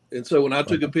 And so when I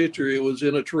took a picture, it was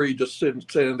in a tree just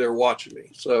standing there watching me.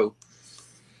 So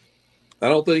I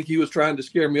don't think he was trying to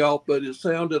scare me off, but it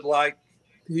sounded like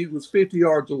he was 50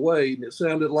 yards away, and it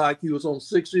sounded like he was on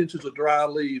 6 inches of dry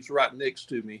leaves right next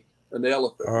to me, an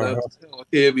elephant. That's how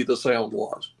heavy the sound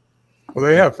was. Well,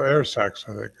 they have air sacs,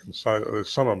 I think, inside.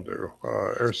 Some of them do.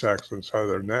 Air sacs inside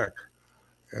their neck.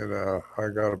 And I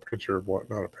got a picture of one,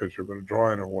 not a picture, but a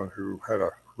drawing of one who had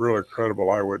a really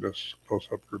credible eyewitness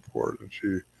close-up report. And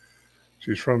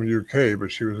she's from the UK,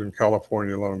 but she was in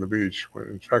California along the beach.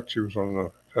 In fact, she was on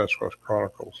the Sasquatch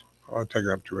Chronicles. I'm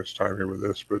taking up too much time here with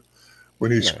this, but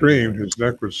when he screamed, his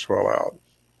neck would swell out.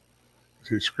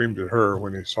 He screamed at her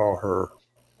when he saw her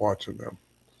watching them.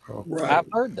 So, right. I've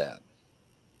heard that.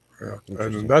 Yeah,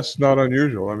 and that's not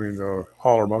unusual. I mean,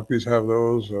 holler monkeys have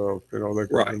those. You know,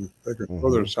 they can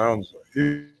throw their sounds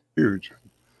huge,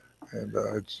 and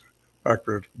it's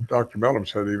Dr. Mellum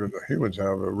said even the humans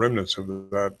have remnants of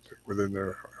that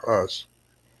within us,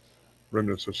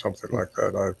 remnants of something like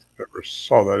that. I never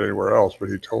saw that anywhere else, but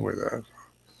he told me that.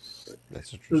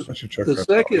 That's interesting. I should check that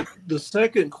out. The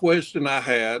second question I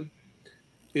had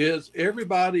is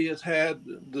everybody has had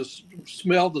the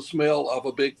smell of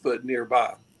a Bigfoot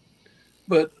nearby.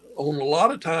 But on a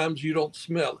lot of times you don't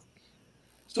smell it.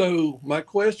 So my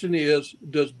question is,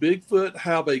 does Bigfoot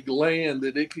have a gland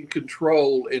that it can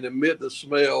control and emit the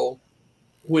smell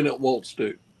when it wants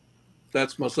to?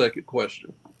 That's my second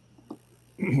question.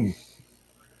 Might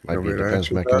be a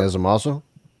defense mechanism also.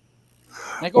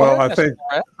 Well, I think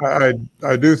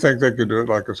I do think they could do it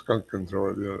like a skunk can throw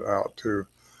it out too.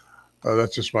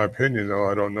 That's just my opinion, though.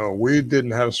 I don't know. We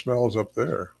didn't have smells up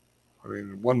there. I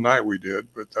mean, one night we did,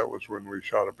 but that was when we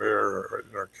shot a bear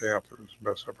in our camp. It was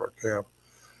messing up our camp.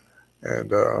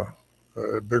 And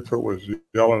Bigfoot was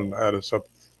yelling at us up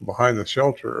behind the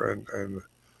shelter, and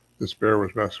this bear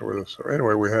was messing with us. So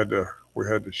anyway, we had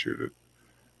to shoot it.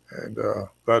 And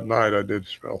that night I did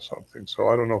smell something. So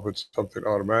I don't know if it's something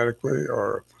automatically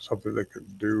or something they can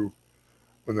do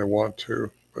when they want to.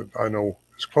 But I know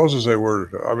as close as they were,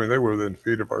 I mean, they were within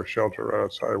feet of our shelter right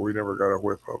outside. We never got a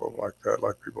whiff of them like that,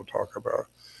 like people talk about.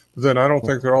 But then I don't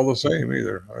think they're all the same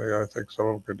either. I think some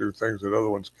of them can do things that other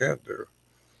ones can't do.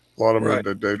 A lot of them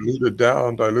are diluted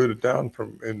down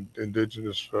from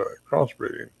indigenous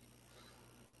crossbreeding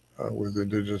with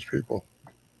indigenous people.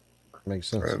 Makes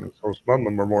sense. And so some of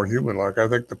them are more human-like. I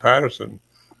think the Patterson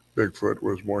Bigfoot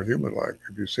was more human-like.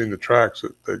 If you've seen the tracks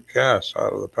that they cast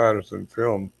out of the Patterson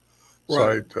film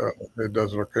site, it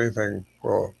doesn't look anything,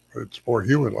 well, it's more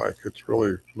human-like. It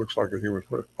really looks like a human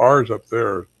foot. Ours up there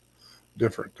are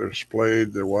different. They're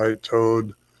splayed, they're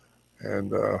white-toed,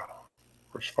 and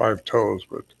there's 5 toes,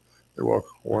 but they walk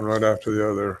one right after the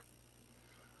other.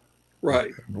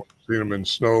 Right. And we've seen them in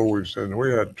snow. We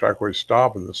had a trackway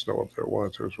stop in the snow up there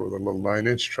once. It was with a little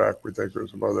 9-inch track. We think there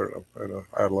was a mother and an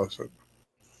adolescent.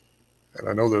 And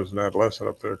I know there's an adolescent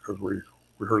up there because we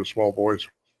heard a small voice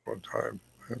one time,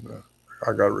 and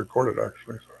I got it recorded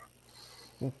actually.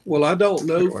 So. Well, I don't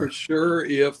know for sure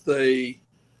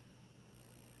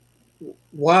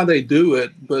why they do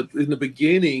it, but in the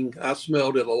beginning I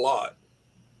smelled it a lot.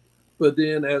 But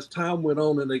then as time went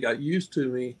on and they got used to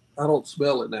me, I don't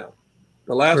smell it now.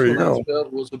 The last one I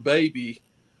smelled was a baby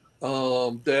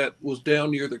that was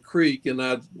down near the creek, and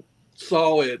I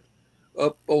saw it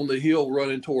up on the hill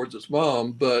running towards its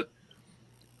mom. But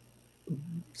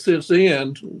since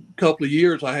then, a couple of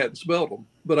years, I hadn't smelled them,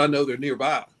 but I know they're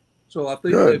nearby. So I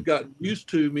think Good. they've gotten used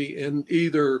to me and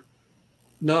either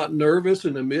not nervous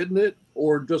and admitting it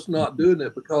or just not doing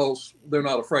it because they're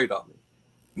not afraid of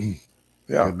me.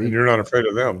 Yeah, Could be. and you're not afraid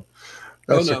of them.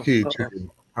 That's Oh, the no. key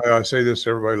to. I say this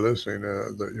to everybody listening: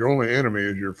 that your only enemy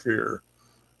is your fear.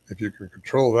 If you can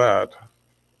control that,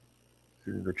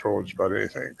 you can control just about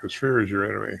anything. Because fear is your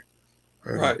enemy.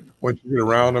 And Right. once you get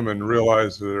around them and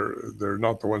realize they're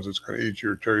not the ones that's going to eat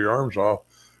you or tear your arms off,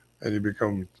 and you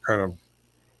become kind of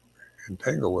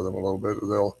entangled with them a little bit,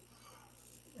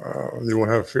 you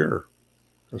won't have fear.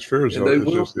 Because fear is And they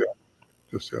just the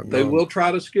They unknown. will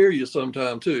try to scare you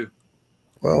sometime too.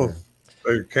 Well,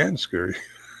 they can scare you,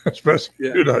 especially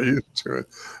if you're not used to it.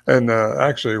 And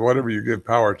actually, whatever you give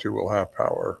power to will have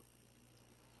power.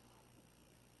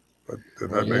 But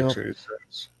if that makes any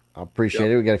sense. I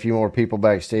appreciate it. We got a few more people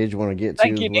backstage want to get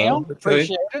Thank to you, as well. Neil.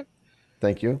 Appreciate it.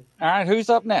 Thank you. All right, who's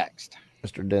up next?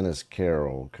 Mr. Dennis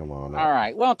Carroll, come on up. All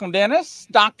right, welcome, Dennis.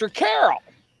 Dr. Carroll.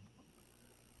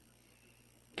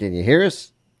 Can you hear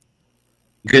us?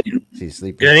 Good. Is he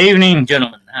sleeping? Good evening,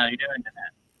 gentlemen. How you doing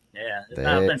tonight? Yeah,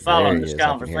 I've been following there this he is.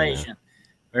 I can hear conversation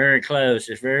very close.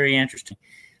 It's very interesting.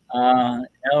 Ron,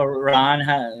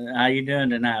 how you doing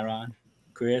tonight, Ron?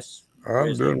 Chris?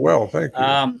 I'm doing well, thank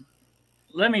you.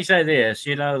 Let me say this.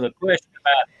 You know, the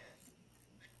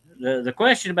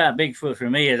question about Bigfoot for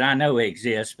me is I know he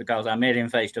exists because I met him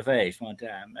face to face one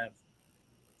time. I've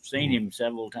seen him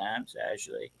several times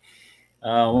actually.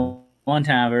 One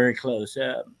time very close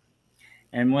up.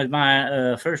 And with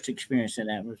my first experience in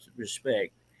that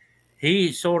respect,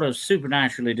 he sort of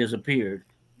supernaturally disappeared.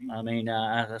 I mean,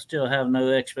 I still have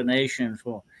no explanation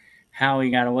for how he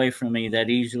got away from me that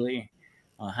easily,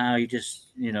 or how he just,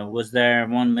 was there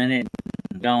 1 minute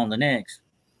and gone the next,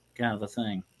 kind of a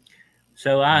thing.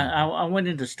 So I went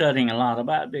into studying a lot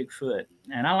about Bigfoot,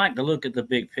 and I like to look at the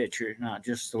big picture, not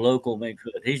just the local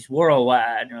Bigfoot. He's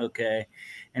worldwide, okay,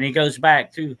 and he goes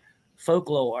back to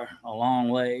folklore a long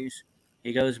ways.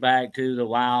 He goes back to the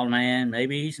wild man.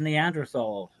 Maybe he's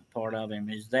Neanderthal. Part of him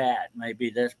is that. Maybe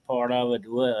that's part of it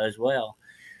as well.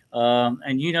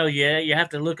 And you have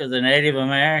to look at the Native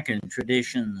American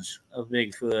traditions of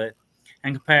Bigfoot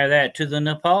and compare that to the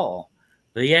Nepal.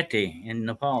 The Yeti in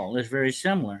Nepal is very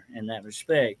similar in that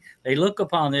respect. They look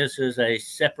upon this as a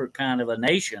separate kind of a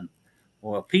nation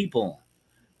or a people.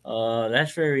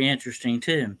 That's very interesting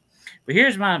too. But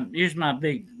here's my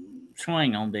big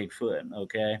swing on Bigfoot.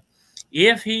 Okay,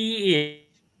 if he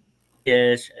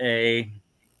is a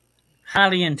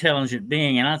highly intelligent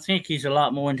being, and I think he's a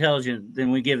lot more intelligent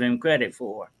than we give him credit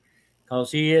for,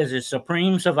 because he is a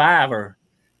supreme survivor,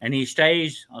 and he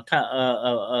stays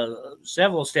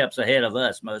several steps ahead of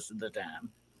us most of the time.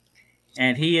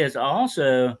 And he is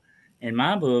also, in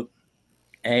my book,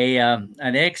 an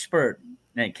expert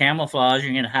at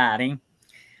camouflaging and hiding.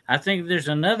 I think there's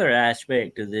another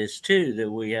aspect of this too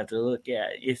that we have to look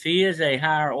at. If he is a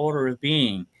higher order of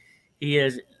being, he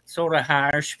is sort of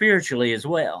higher spiritually as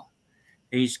well.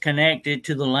 He's connected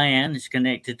to the land. He's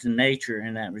connected to nature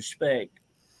in that respect.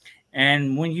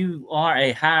 And when you are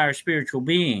a higher spiritual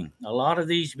being, a lot of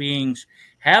these beings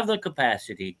have the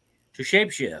capacity to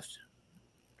shapeshift.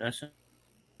 That's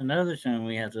another thing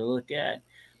we have to look at,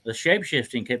 the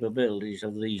shapeshifting capabilities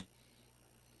of these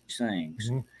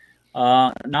things.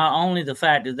 Not only the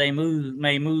fact that they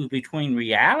may move between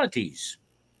realities,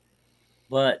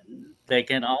 but they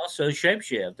can also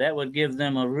shapeshift. That would give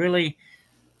them a really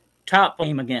top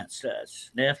game against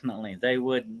us. Definitely, they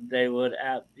would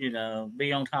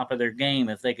be on top of their game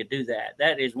if they could do that.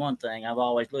 That is one thing I've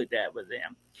always looked at with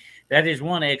them. That is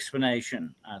one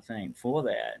explanation, I think, for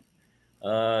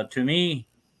that. To me,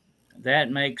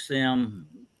 that makes them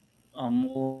a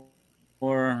more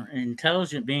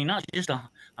intelligent being, not just an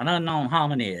unknown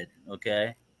hominid,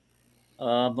 okay,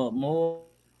 but more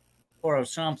of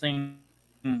something.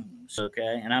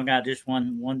 Okay, and I've got just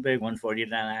one big one for you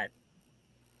tonight.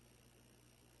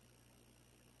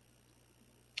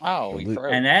 Oh,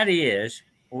 and that is,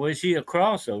 was he a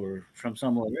crossover from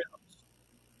somewhere else?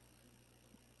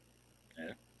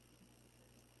 Yeah.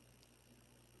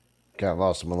 Kind of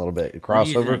lost him a little bit.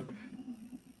 Crossover.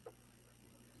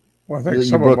 Well, I think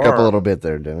you broke up a little bit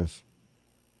there, Dennis.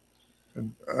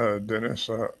 Dennis,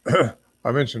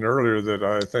 I mentioned earlier that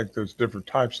I think there's different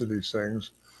types of these things,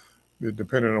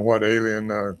 depending on what alien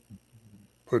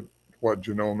put what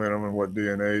genome in them and what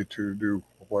DNA to do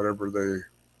whatever they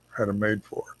had them made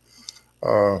for.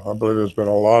 I believe there's been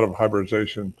a lot of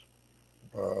hybridization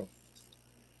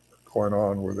going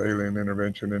on with alien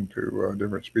intervention into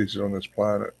different species on this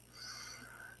planet.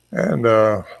 And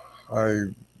I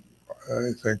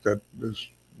think that is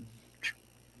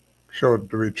showed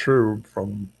to be true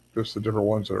from just the different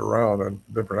ones that are around and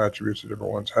different attributes that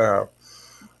different ones have.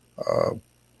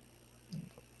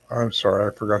 I'm sorry,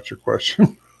 I forgot your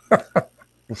question.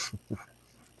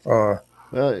 Well,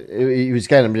 he was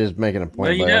kind of just making a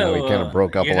point, Well, but I know he kind of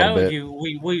broke up a little bit.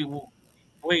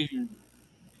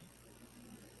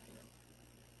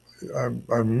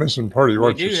 I'm missing part of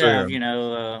what you're saying.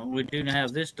 We do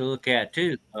have this to look at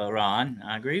too, Ron.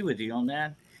 I agree with you on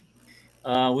that.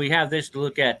 We have this to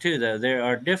look at too, though. There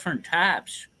are different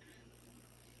types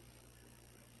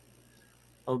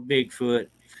of Bigfoot.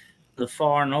 The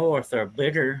far north are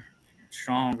bigger,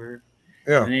 stronger.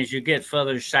 Yeah. And as you get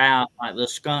further south, like the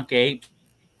skunk apes,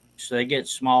 they get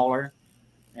smaller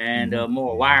and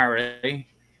more wiry.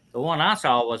 The one I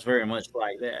saw was very much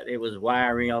like that. It was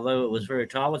wiry, although it was very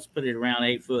tall. Let's put it around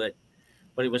 8 foot,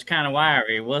 but it was kind of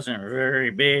wiry. It wasn't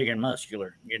very big and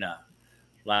muscular,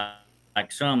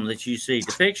 like some that you see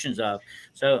depictions of.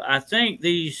 So I think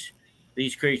these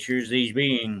creatures, these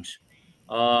beings,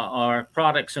 are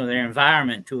products of their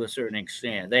environment to a certain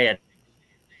extent. They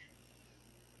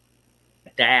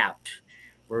adapt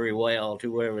very well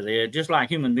to wherever they are, just like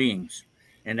human beings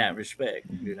in that respect,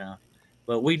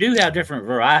 But we do have different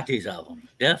varieties of them,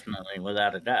 definitely,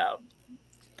 without a doubt.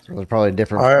 So there's probably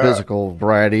different physical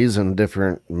varieties and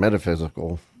different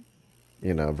metaphysical,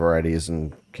 varieties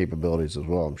and capabilities as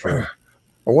well, I'm sure.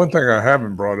 Well, one thing I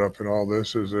haven't brought up in all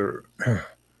this is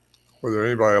whether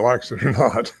anybody likes it or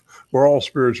not, we're all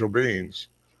spiritual beings.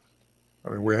 I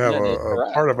mean, we have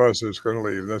a part of us that's going to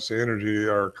leave. That's the energy,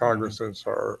 our cognizance,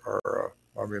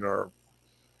 our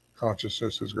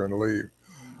consciousness is going to leave.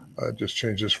 It just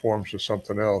changes forms to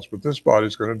something else. But this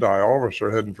body's going to die. All of us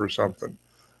are heading for something.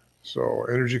 So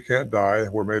energy can't die.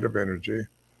 We're made of energy.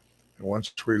 And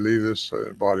once we leave this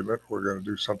embodiment, we're going to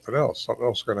do something else. Something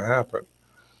else is going to happen.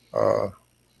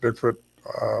 Bigfoot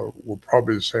will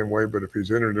probably be the same way, but if he's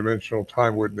interdimensional,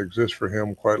 time wouldn't exist for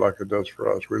him quite like it does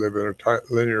for us. We live in a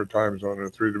linear time zone in a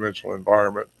three-dimensional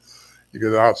environment. You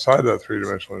get outside that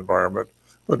three-dimensional environment,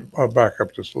 but I'll back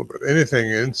up just a little bit.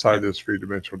 Anything inside this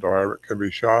three-dimensional environment can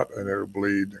be shot and it'll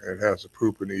bleed and it has to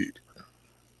poop and eat.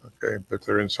 Okay, if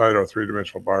they're inside our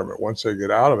three-dimensional environment, once they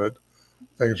get out of it,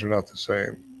 things are not the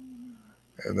same.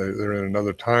 And they're in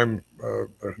another time.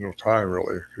 There's no time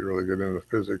really, if you really get into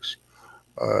physics.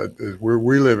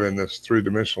 We live in this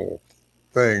three-dimensional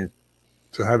thing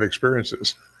to have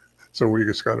experiences. So we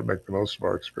just got to make the most of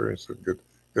our experience and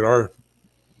get our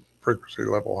frequency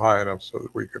level high enough so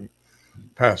that we can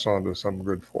pass on to some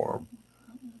good form.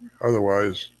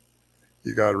 Otherwise,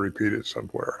 you got to repeat it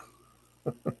somewhere.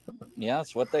 Yeah,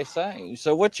 that's what they say.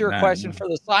 So what's your question for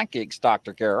the psychics,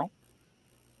 Dr. Carroll?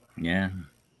 Yeah.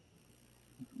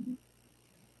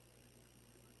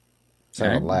 It's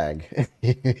like a lag.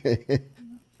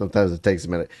 Sometimes it takes a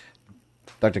minute.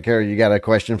 Dr. Carroll, you got a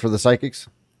question for the psychics?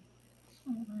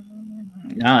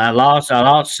 No, I lost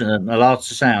the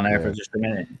sound there for just a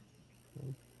minute.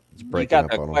 You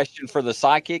got a question for the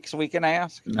psychics we can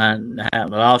ask? I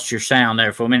lost your sound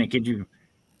there for a minute. Could you?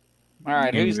 All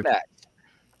right, who's next?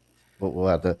 I'll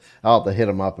have to hit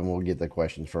them up and we'll get the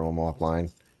questions from them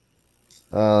offline.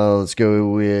 Let's go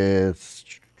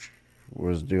with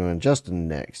was doing Justin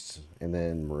next, and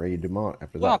then Marie Dumont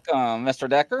after that. Welcome, Mr.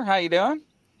 Decker. How you doing?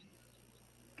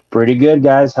 Pretty good,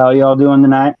 guys. How y'all doing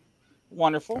tonight?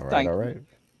 Wonderful. All right, Thank all you. right.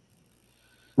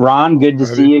 Ron, good to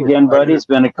see you again, buddy. It's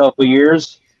been a couple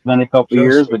years. But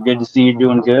good to see you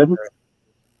doing good.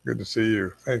 Good to see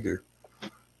you. Thank you.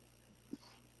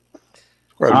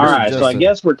 All right, so I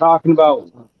guess we're talking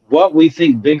about what we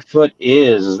think Bigfoot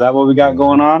is. Is that what we got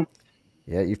going on?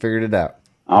 Yeah, you figured it out.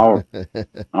 All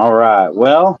right.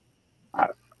 Well,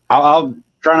 I'll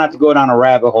try not to go down a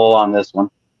rabbit hole on this one.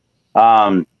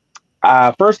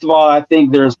 First of all, I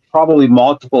think there's probably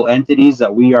multiple entities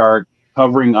that we are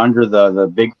covering under the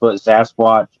Bigfoot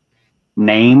Sasquatch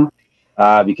name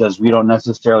because we don't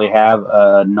necessarily have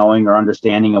a knowing or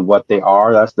understanding of what they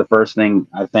are. That's the first thing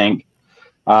I think.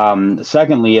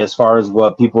 Secondly, as far as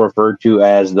what people refer to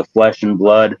as the flesh and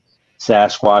blood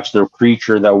Sasquatch, the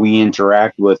creature that we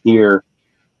interact with here,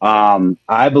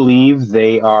 I believe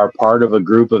they are part of a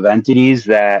group of entities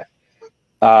that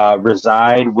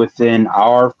reside within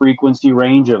our frequency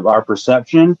range of our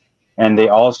perception, and they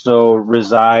also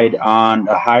reside on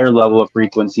a higher level of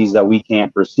frequencies that we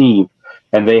can't perceive,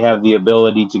 and they have the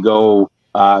ability to go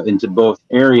into both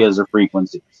areas of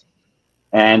frequencies.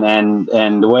 And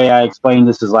the way I explain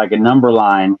this is like a number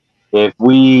line. If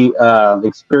we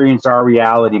experience our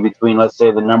reality between, let's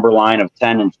say, the number line of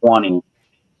 10 and 20,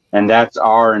 and that's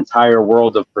our entire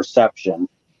world of perception,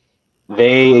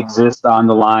 they exist on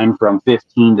the line from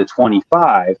 15 to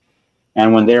 25.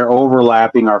 And when they're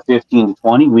overlapping our 15 to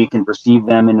 20, we can perceive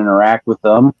them and interact with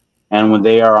them. And when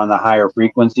they are on the higher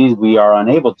frequencies, we are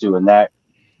unable to. And that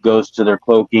goes to their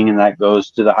cloaking, and that goes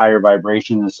to the higher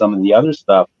vibration and some of the other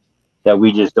stuff that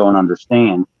we just don't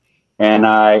understand. And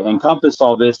I encompass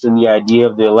all this in the idea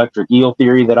of the electric eel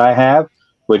theory that I have,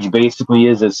 which basically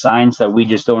is a science that we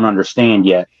just don't understand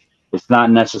yet. It's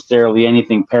not necessarily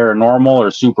anything paranormal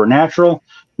or supernatural.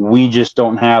 We just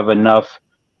don't have enough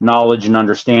knowledge and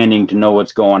understanding to know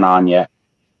what's going on yet.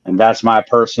 And that's my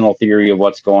personal theory of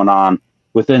what's going on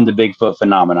within the Bigfoot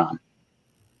phenomenon.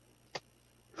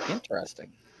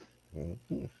 Interesting.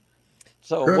 Mhm.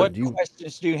 So, Good. what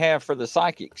questions do you have for the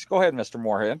psychics? Go ahead, Mr.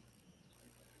 Moorhead.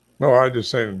 No, I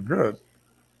just saying good.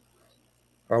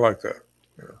 I like that.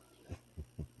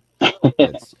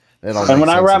 It all And makes when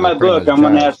I sense, write and my it pretty book, much I'm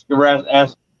going to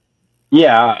jives.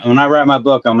 yeah, when I write my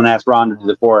book, I'm going to ask Ron to do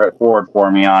the forward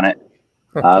for me on it.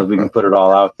 We can put it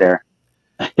all out there.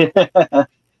 Okay.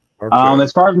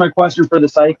 As far as my question for the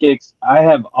psychics, I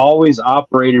have always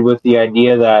operated with the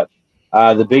idea that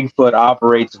the Bigfoot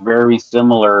operates very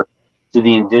similar to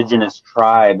the indigenous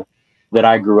tribe that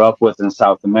I grew up with in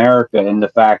South America, in the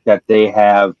fact that they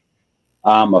have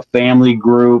a family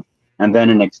group, and then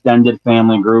an extended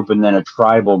family group, and then a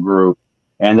tribal group.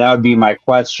 And that would be my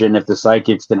question, if the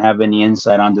psychics can have any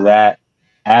insight onto that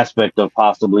aspect of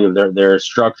possibly of their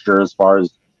structure as far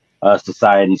as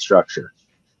society structure.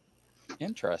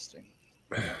 Interesting.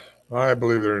 I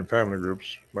believe they're in family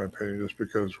groups, in my opinion, just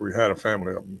because we had a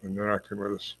family of them interacting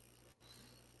with us.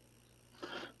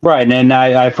 Right, and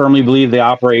I firmly believe they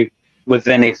operate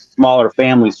within a smaller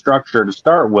family structure to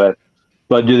start with,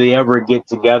 but do they ever get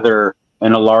together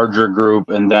in a larger group,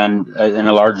 and then in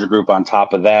a larger group on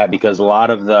top of that? Because a lot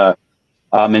of the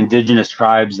indigenous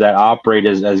tribes that operate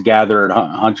as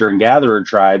hunter and gatherer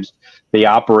tribes, they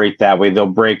operate that way. They'll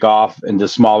break off into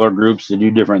smaller groups to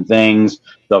do different things.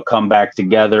 They'll come back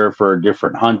together for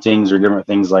different huntings or different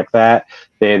things like that.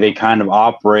 They kind of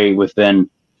operate within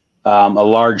a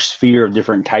large sphere of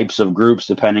different types of groups,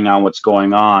 depending on what's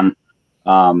going on.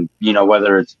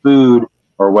 Whether it's food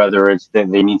or whether it's they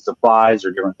need supplies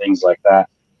or different things like that.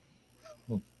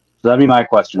 So that'd be my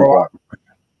question. Well,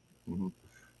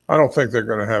 I don't think they're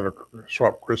going to have a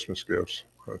swap Christmas gifts.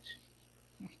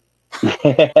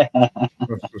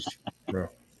 That's just,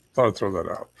 thought I'd throw that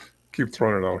out. Keep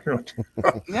throwing it out.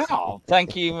 No,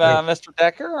 thank you, Mr.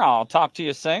 Decker. I'll talk to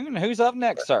you soon. Who's up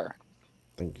next, sir?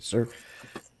 Thank you, sir.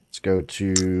 Let's go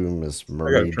to Miss I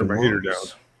Marie got to turn my heater down.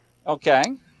 Dumont. Okay.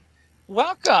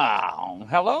 Welcome.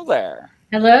 Hello there.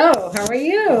 Hello, how are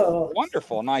you?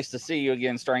 Wonderful. Nice to see you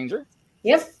again, stranger.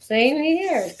 Yep, same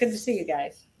here. It's good to see you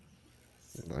guys.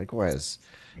 Likewise.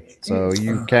 So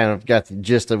you kind of got the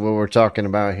gist of what we're talking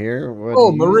about here. What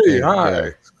Oh, do you Marie, think,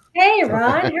 hi. Hey,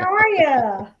 Ron, how are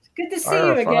you? It's good to see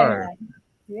you again. Fine.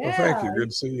 Yeah. Well, thank you. Good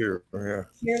to see you. Yeah.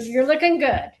 You're looking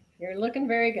good. You're looking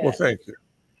very good. Well, thank you.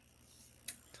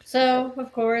 So,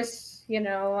 of course,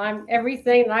 I'm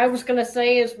everything I was going to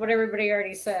say is what everybody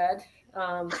already said.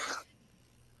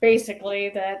 Basically,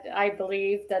 that I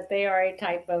believe that they are a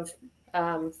type of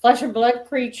flesh and blood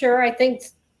creature. I think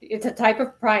it's a type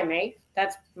of primate.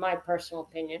 That's my personal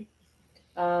opinion.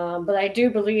 But I do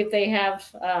believe they have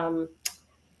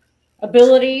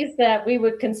abilities that we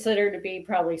would consider to be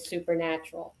probably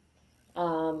supernatural.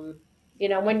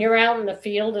 When you're out in the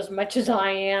field, as much as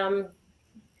I am,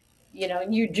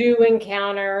 you do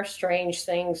encounter strange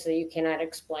things that you cannot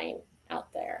explain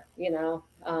out there.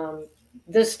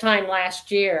 This time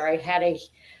last year,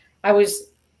 I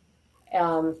was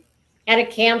at a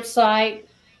campsite.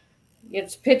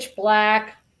 It's pitch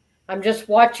black. I'm just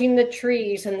watching the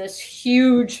trees, and this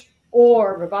huge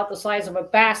orb about the size of a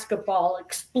basketball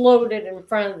exploded in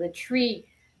front of the tree,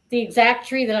 the exact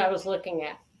tree that I was looking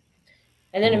at.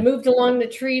 And then it moved along the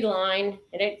tree line,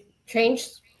 and it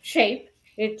changed shape.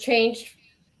 It changed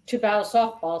to about a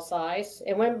softball size.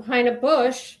 It went behind a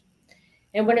bush,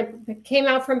 and when it came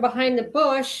out from behind the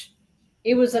bush,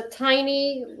 it was a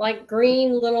tiny, like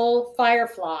green little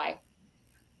firefly,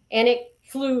 and it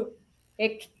flew.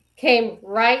 It came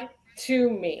right to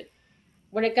me.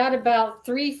 When it got about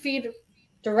 3 feet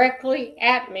directly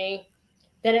at me,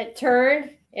 then it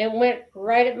turned and went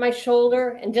right at my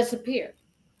shoulder and disappeared.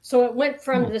 So it went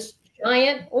from this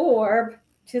giant orb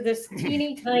to this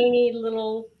teeny tiny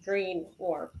little green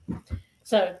orb.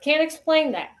 So can't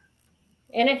explain that.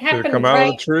 And it happened Did it come out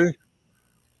of the tree?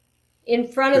 In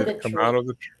front of the tree. Come out of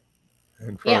the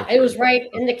tree? Yeah, it was right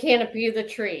in the canopy of the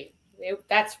tree.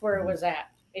 That's where it was at.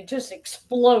 It just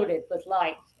exploded with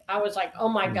light. I was like, oh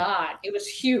my God, it was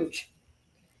huge.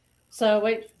 So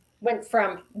it went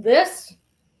from this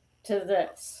to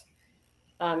this.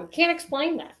 Can't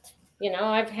explain that. You know,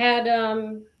 I've had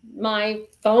my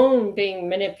phone being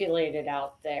manipulated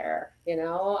out there. You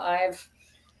know,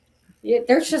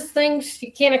 there's just things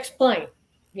you can't explain.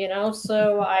 You know,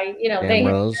 so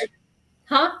Cameras.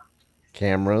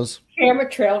 Cameras.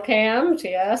 Trail cams,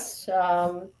 yes.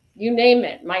 You name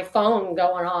it. My phone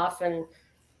going off, and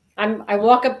I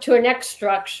walk up to a next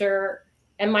structure,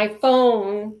 and my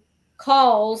phone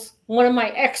calls one of my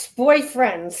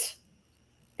ex-boyfriends.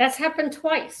 That's happened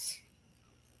twice.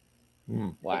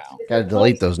 Wow. Got to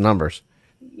delete those numbers.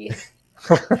 Yeah.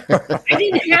 I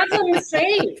didn't have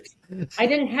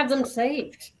them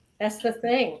saved. That's the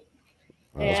thing.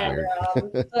 Oh,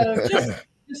 that's And so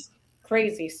just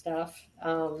crazy stuff.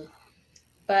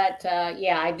 But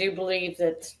yeah, I do believe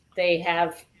that they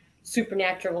have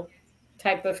supernatural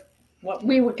type of what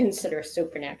we would consider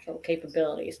supernatural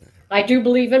capabilities. I do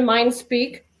believe in mind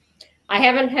speak. I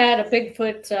haven't had a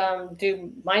Bigfoot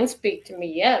do mind speak to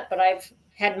me yet, but I've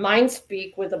had mind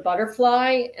speak with a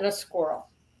butterfly and a squirrel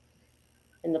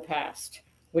in the past,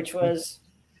 which was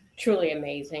truly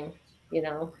amazing, you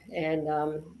know. And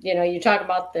you know, you talk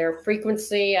about their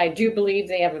frequency. I do believe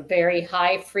they have a very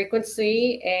high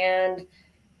frequency, and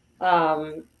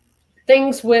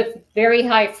things with very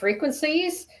high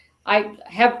frequencies I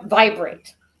have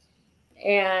vibrate.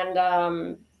 And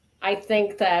I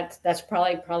think that that's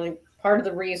probably part of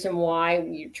the reason why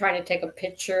you're trying to take a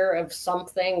picture of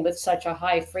something with such a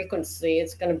high frequency.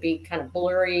 It's going to be kind of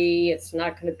blurry. It's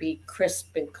not going to be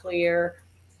crisp and clear.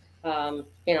 You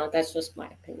know, that's just my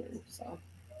opinion. So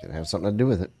Gonna have something to do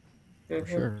with it. For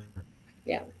sure.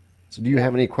 Yeah. So do you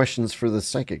have any questions for the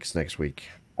psychics next week?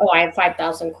 Oh, I have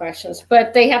 5,000 questions,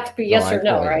 but they have to be yes or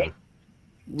no, right?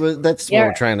 Well, that's what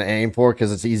we're trying to aim for,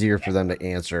 because it's easier for them to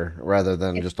answer rather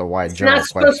than just a wide general question.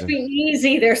 It's not supposed to be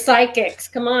easy. They're psychics.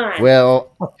 Come on.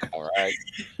 Well, all right.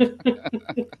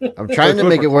 I'm trying to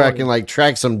make it where I can like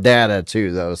track some data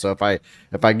too, though. So if I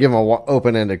give them an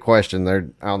open-ended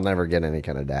question, I'll never get any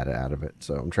kind of data out of it.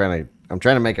 So I'm trying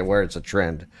to make it where it's a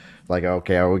trend. Like,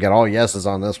 okay, we got all yeses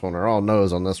on this one, or all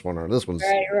no's on this one, or this one's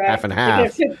half and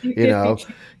half. You know,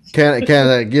 kind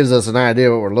of gives us an idea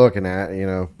what we're looking at. You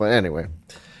know, but anyway.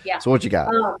 Yeah. So what you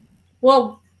got?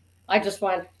 Well, I just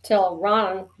want to tell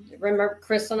Ron, remember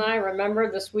Chris and I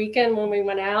remember this weekend when we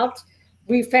went out,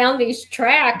 we found these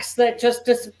tracks that just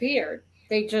disappeared.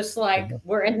 They just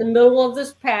were in the middle of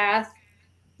this path,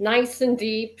 nice and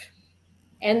deep,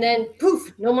 and then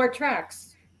poof, no more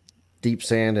tracks. Deep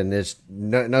sand, and there's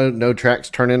no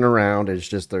tracks turning around. It's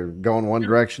just they're going one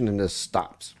direction and just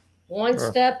stops. One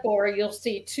step, or you'll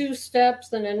see two steps,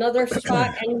 then another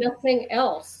spot, and nothing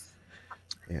else.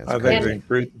 Yeah, I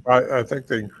think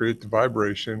they can create the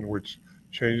vibration, which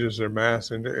changes their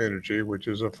mass into energy, which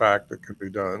is a fact that can be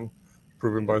done,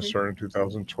 proven by CERN in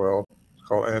 2012. It's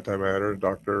called antimatter.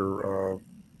 Dr.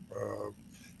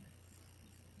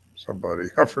 Somebody,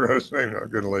 I forgot his name now,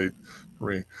 getting late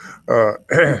for me.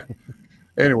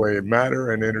 Anyway,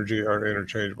 matter and energy are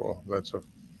interchangeable. That's a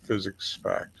physics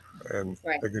fact. And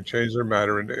they can change their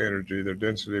matter into energy. Their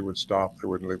density would stop. They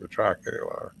wouldn't leave a track any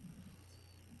longer.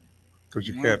 Because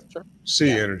you can't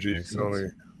see energy, you can only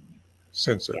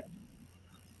sense it.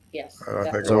 Yes. And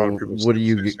I think a lot of people what do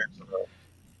you?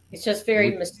 It's just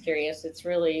very mysterious. It's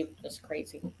really just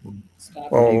crazy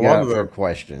stuff. Well, you got for a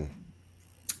question.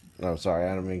 No, sorry,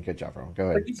 I don't mean to cut you off. Go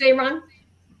ahead. What'd you say, Ron?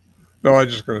 No, I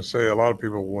was just going to say a lot of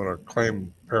people want to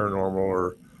claim paranormal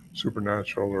or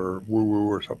supernatural or woo-woo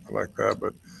or something like that,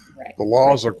 but the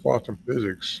laws of quantum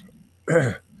physics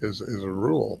is a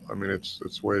rule. I mean, it's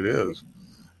the way it is.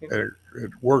 And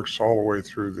it works all the way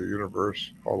through the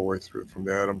universe, all the way through from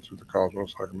the atom through the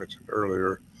cosmos, like I mentioned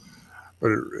earlier.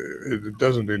 But it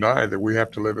doesn't deny that we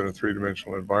have to live in a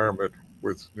three-dimensional environment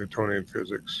with Newtonian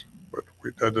physics. But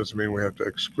that doesn't mean we have to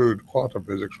exclude quantum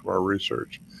physics from our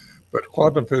research. But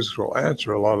quantum physics will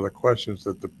answer a lot of the questions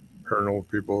that the paranormal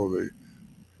people,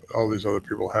 all these other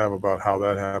people have about how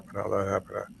that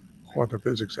happened. Quantum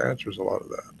physics answers a lot of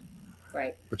that.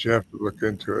 Right. But you have to look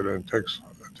into it, and it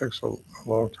takes a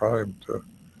long time to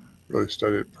really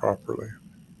study it properly.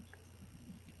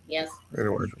 Yes.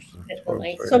 Anyway.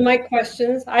 So my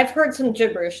questions, I've heard some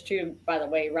gibberish too, by the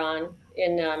way, Ron,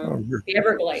 in the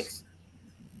Everglades.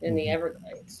 In the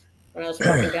Everglades, when I was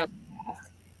walking down the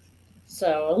path.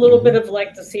 So a little bit of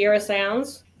like the Sierra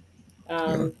Sounds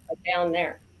down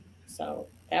there. So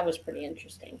that was pretty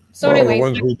interesting. So anyway, the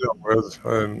ones we dealt with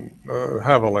and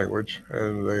have a language,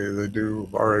 and they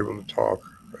are able to talk.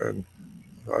 And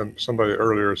somebody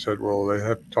earlier said, well, they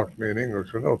have to talk to me in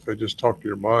English. Well, no, if they just talk to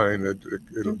your mind,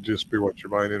 it'll just be what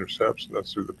your mind intercepts, and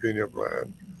that's through the pineal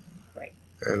gland. Right.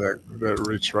 and that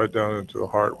reaches right down into the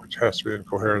heart, which has to be in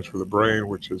coherence with the brain,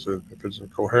 which is, if it's in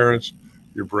coherence,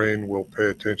 your brain will pay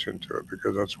attention to it,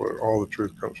 because that's where all the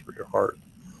truth comes from your heart.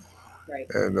 Right.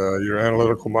 And your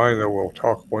analytical mind that will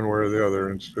talk one way or the other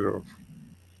instead of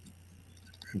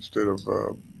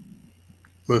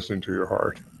listening to your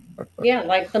heart. Yeah,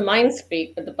 like the mind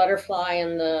speak with the butterfly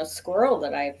and the squirrel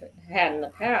that I've had in the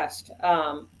past.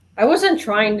 I wasn't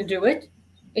trying to do it.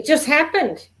 It just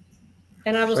happened.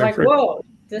 And I was Same like, thing. whoa,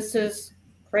 this is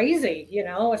crazy. You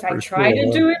know, if I Pretty try cool, to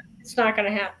huh? do it, it's not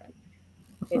going to happen.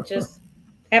 It just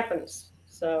happens.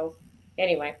 So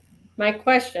anyway, my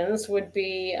questions would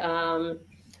be,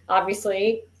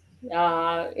 obviously,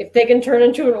 if they can turn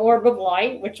into an orb of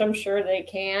light, which I'm sure they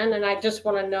can. And I just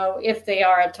want to know if they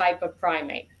are a type of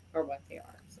primate or what they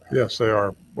are. So. Yes, they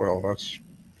are. Well,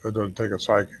 that doesn't take a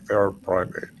psychic. They are a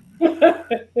primate.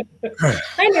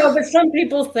 I know, but some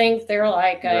people think they're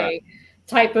like Yeah. a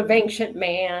type of ancient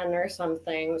man or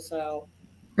something. So,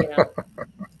 you know,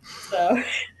 so.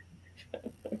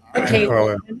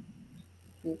 Well,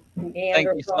 Thank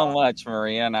you so much,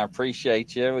 Maria, and I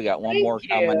appreciate you. We got one Thank more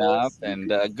coming you. up, and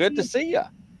good to see you.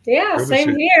 Yeah, Good to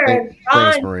same see you. here. Thanks,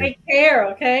 John, Marie. take care,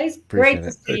 okay? It's great Appreciate to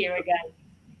it. see you again.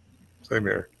 same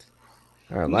here.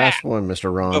 All right, Now, last one,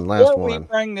 Mr. Ron. Last Before we one.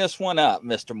 bring this one up,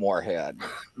 Mr. Moorhead,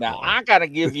 now I got to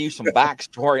give you some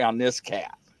backstory on this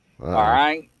cat. Uh-oh. All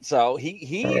right. So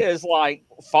he is like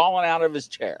falling out of his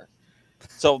chair.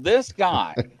 So this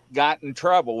guy got in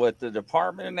trouble with the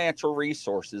Department of Natural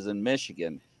Resources in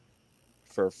Michigan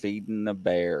for feeding the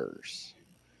bears.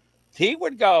 He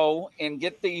would go and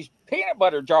get these peanut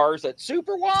butter jars at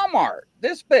Super Walmart,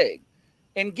 this big,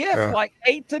 and gift like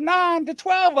 8 to 9 to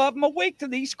 12 of them a week to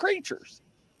these creatures.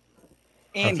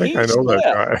 And I think I know that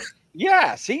guy.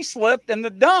 Yes, he slipped in the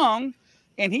dung,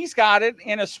 and he's got it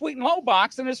in a sweet and low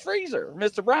box in his freezer,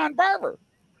 Mr. Brian Barber.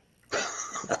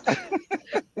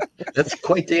 That's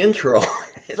quite the intro.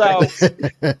 So,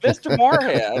 Mr.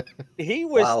 Moorhead, he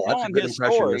was Wow, that's a telling good his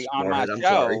impression, story Mr. on Moorhead. my I'm show,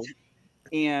 sorry.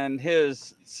 and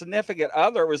his significant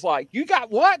other was like, "You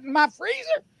got what in my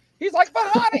freezer?" He's like, "But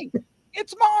honey,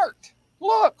 it's marked.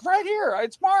 Look right here,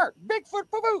 it's marked Bigfoot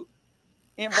poo."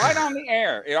 And right on the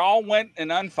air, it all went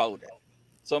and unfolded.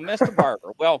 So, Mr.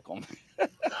 Barber, welcome.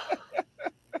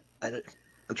 I'm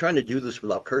trying to do this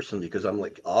without cursing because I'm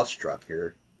like awestruck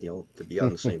here, to be on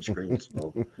the same screen.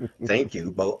 So thank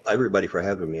you, everybody, for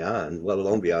having me on, let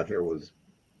alone be out here with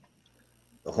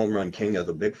the home run king of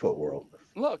the Bigfoot world.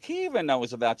 Look, he even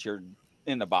knows about your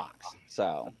in the box.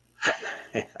 So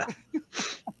I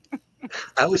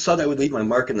always thought I would leave my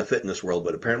mark in the fitness world,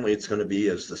 but apparently it's going to be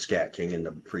as the Scat King in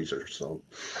the freezer. So,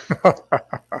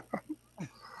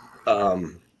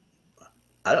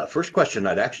 first question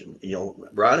I'd actually,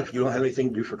 Rod, if you don't have anything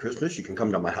to do for Christmas, you can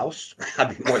come to my house.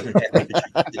 I'd be more than happy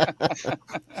to.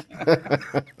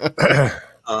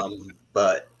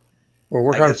 But well,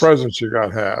 what kind of presents you got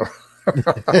to have?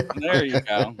 There you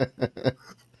go.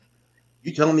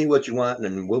 You tell me what you want,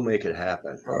 and we'll make it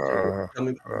happen. Tell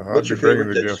me what's your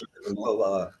favorite dish, and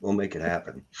we'll make it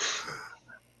happen.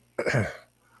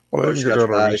 Well, I didn't go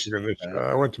to Michigan.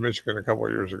 I went to Michigan a couple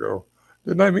of years ago.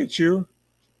 Didn't I meet you?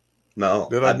 No.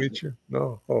 Did I meet you?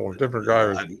 No. Oh, different guy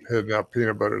was heading out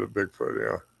peanut butter to Bigfoot.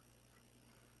 Yeah.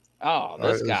 Oh,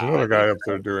 this guy. There's another guy up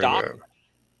there doing that.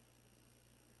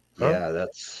 Huh? Yeah,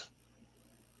 that's.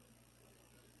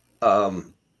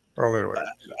 Well, anyway,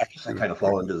 I kind of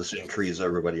fall into the same tree as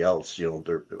everybody else.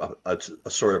 They're a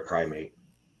sort of primate,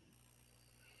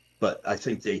 but I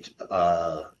think they.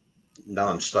 Now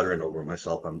I'm stuttering over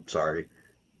myself. I'm sorry.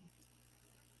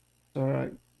 All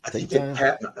right. I think they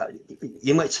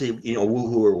you might say,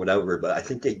 woohoo or whatever, but I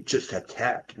think they just have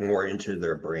tapped more into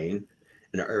their brain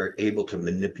and are able to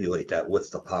manipulate that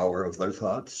with the power of their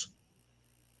thoughts.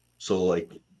 So,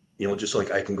 like, just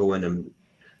like I can go in and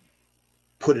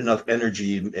put enough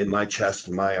energy in my chest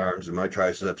and my arms and my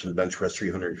triceps and bench press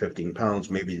 315 pounds,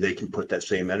 maybe they can put that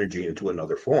same energy into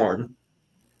another form.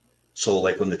 So,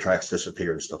 like, when the tracks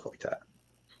disappear and stuff like that.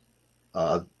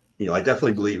 I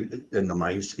definitely believe in the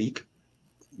mind speak.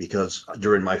 Because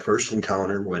during my first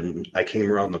encounter, when I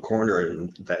came around the corner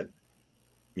and that,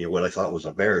 what I thought was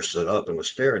a bear stood up and was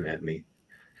staring at me,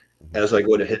 as I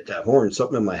go to hit that horn,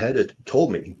 something in my head had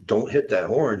told me, don't hit that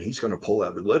horn. He's going to pull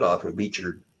that lid off and beat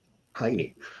your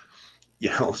hiney.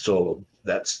 So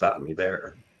that stopped me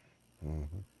there.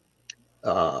 Mm-hmm.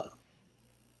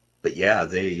 But yeah,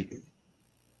 they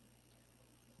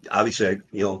obviously,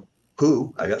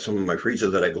 poo. I got some in my freezer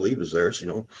that I believe is theirs,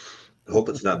 I hope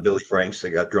it's not Billy Franks that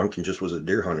got drunk and just was a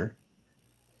deer hunter.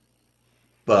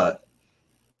 But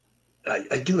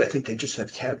I think they just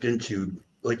have tapped into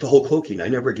like the whole cloaking, I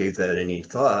never gave that any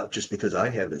thought just because I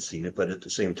haven't seen it. But at the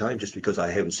same time, just because I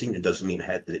haven't seen it doesn't mean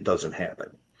that it doesn't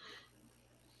happen.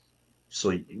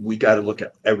 So we got to look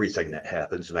at everything that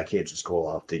happens, and I can't just go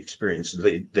off the experience.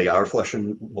 They are flesh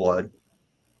and blood.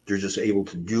 They're just able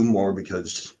to do more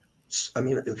because, I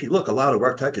mean, if you look, a lot of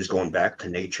our tech is going back to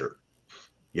nature.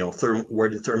 You know, where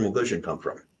did thermal vision come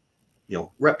from? You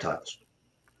know, reptiles.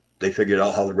 They figured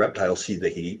out how the reptiles see the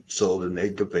heat, so then they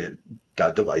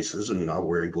got devices, and now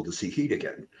we're able to see heat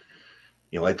again.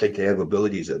 You know, I think they have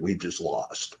abilities that we've just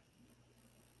lost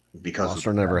because lost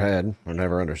or never had or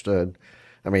never understood.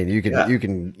 I mean, you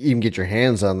can even get your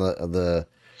hands on the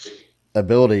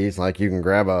abilities, like you can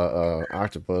grab a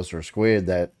octopus or a squid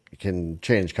that can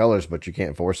change colors, but you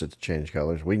can't force it to change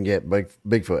colors. We can get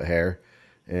Bigfoot hair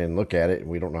and look at it, and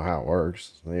we don't know how it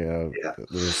works. You know,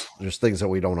 there's things that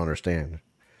we don't understand.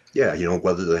 Yeah, you know,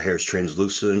 whether the hair's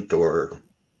translucent or,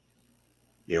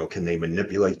 you know, can they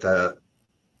manipulate that?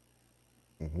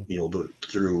 Mm-hmm. You know,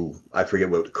 through, I forget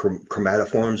what,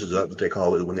 chromatoforms, is that what they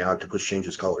call it when the octopus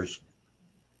changes colors?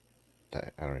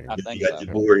 I don't even. You got the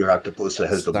blue octopus that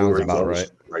has the blue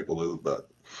glows, right blue, but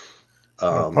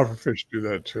pufferfish do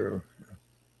that too.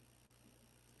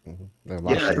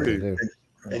 Mm-hmm.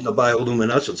 And the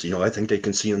bioluminescence, you know, I think they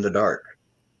can see in the dark.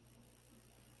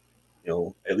 You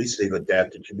know, at least they've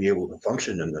adapted to be able to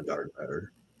function in the dark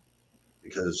better,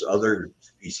 because other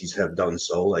species have done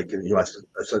so. Like, you know, I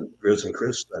sent Grizz and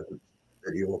Chris that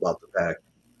video about the fact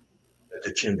that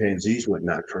the chimpanzees would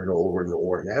not turn over in the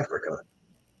war in Africa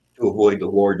to avoid the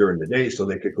war during the day, so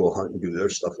they could go hunt and do their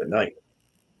stuff at night.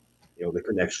 You know, they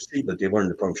couldn't actually see, but they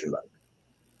learned to function better.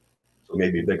 So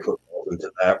maybe Bigfoot falls into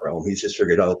that realm. He's just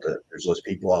figured out that there's less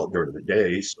people out during the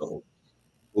day, so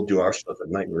we'll do our stuff at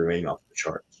night and remain off the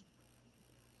charts.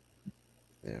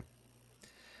 Yeah,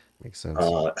 makes sense.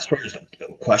 As far as the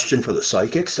question for the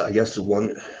psychics, I guess the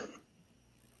one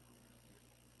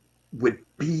would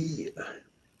be,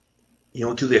 you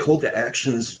know, do they hold the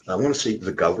actions? I want to say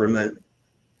the government.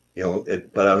 You know,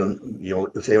 but I don't, you know,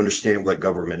 if they understand what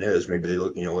government is, maybe they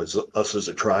look, you know, as us as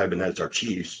a tribe and as our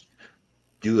chiefs,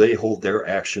 do they hold their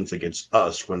actions against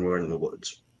us when we're in the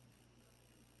woods?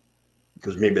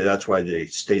 Because maybe that's why they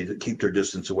keep their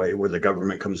distance away, where the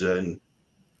government comes in.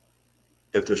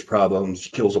 If there's problems,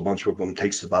 kills a bunch of them,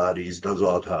 takes the bodies, does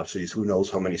autopsies, who knows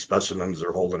how many specimens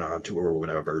they're holding on to or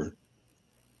whatever.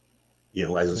 You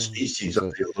know, as a species,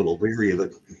 I feel a little weary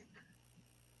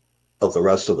of the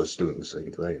rest of us doing the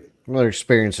same thing. Well, their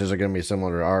experiences are going to be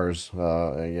similar to ours. You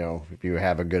know, if you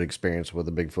have a good experience with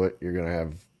a Bigfoot, you're going to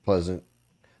have pleasant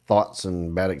thoughts,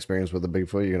 and bad experience with a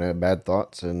Bigfoot, you're going to have bad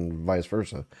thoughts, and vice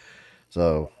versa.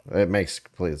 So it makes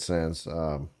complete sense,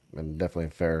 and definitely a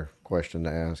fair question to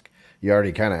ask. You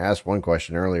already kind of asked one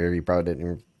question earlier. You probably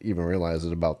didn't even realize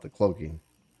it about the cloaking.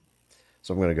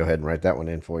 So I'm going to go ahead and write that one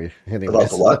in for you.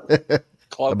 Anyways. About the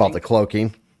what? About the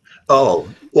cloaking. Oh,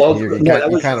 well, you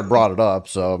kind of brought it up,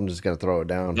 so I'm just going to throw it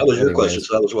down. That was your question,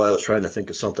 so that was why I was trying to think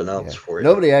of something else for you.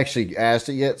 Nobody actually asked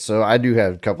it yet, so I do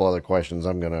have a couple other questions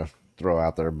I'm going to throw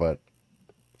out there, but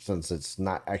since it's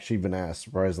not actually been asked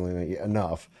surprisingly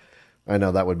enough, I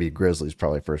know that would be Grizzly's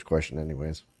probably first question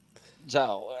anyways.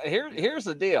 So here's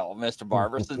the deal, Mr.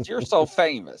 Barber. Since you're so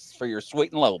famous for your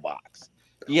sweet and low box,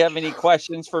 do you have any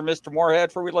questions for Mr. Moorhead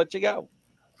before we let you go?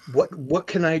 What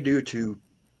can I do to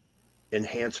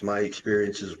enhance my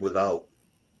experiences without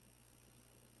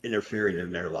interfering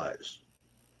in their lives?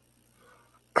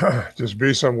 Just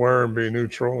be somewhere and be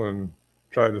neutral and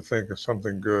try to think of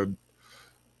something good.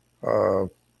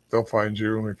 They'll find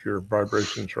you if your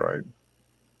vibration's right.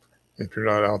 If you're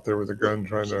not out there with a gun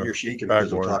trying to... You're shaking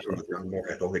because I'm talking with your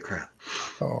Moorhead. Holy crap.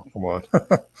 Oh, come on.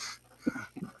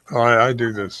 I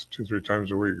do this 2-3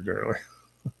 times a week generally.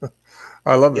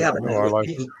 I love it. Yeah, I like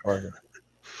it.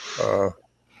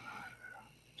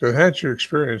 To enhance your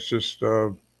experience, just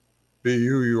be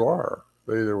you are.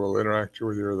 They either will interact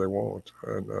with you or they won't.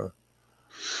 And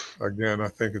again, I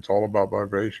think it's all about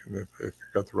vibration. If you've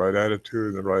got the right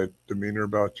attitude, the right demeanor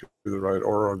about you, the right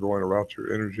aura going around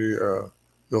your energy,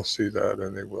 they'll see that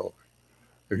and they will.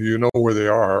 If you know where they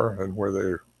are and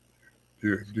where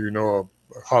do you know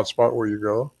a hot spot where you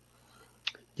go?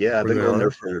 Yeah, I've been going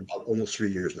there for almost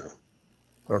 3 years now.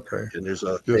 Okay. And there's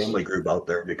a family group out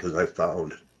there because I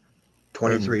found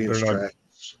 23-inch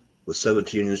tracks with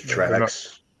 17-inch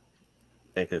tracks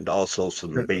and also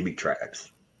some baby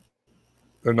tracks.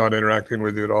 They're not interacting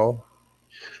with you at all?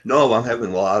 No, I'm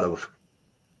having a lot of,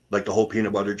 like the whole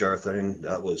peanut butter jar thing.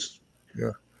 That was...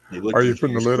 Yeah. Are you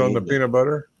putting the lid on the peanut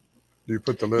butter? Do you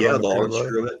put the lid on the peanut butter?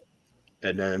 Unscrew it.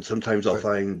 And then sometimes I'll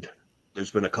find,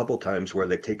 there's been a couple times where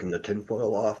they've taken the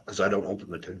tinfoil off because I don't open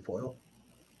the tinfoil.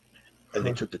 and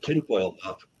they took the tinfoil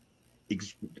off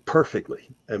perfectly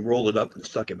and rolled it up and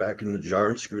stuck it back in the jar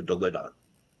and screwed the lid on.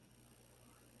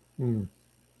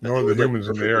 No other humans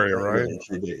in the area, right? In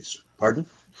 3 days. Pardon?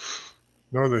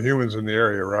 No other humans in the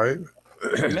area, right?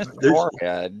 Mr.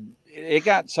 Moorhead, it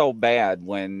got so bad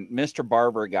when Mr.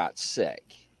 Barber got sick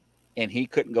and he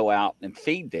couldn't go out and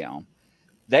feed them.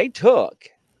 They took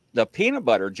the peanut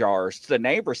butter jars to the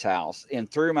neighbor's house and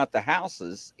threw them at the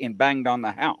houses and banged on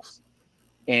the house.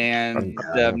 And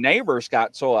the neighbors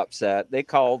got so upset, they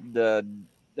called the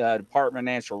Department of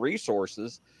Natural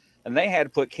Resources, and they had to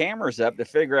put cameras up to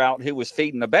figure out who was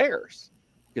feeding the bears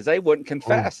because they wouldn't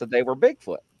confess that they were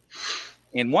Bigfoot.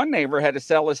 And one neighbor had to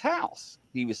sell his house.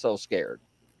 He was so scared.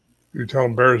 You tell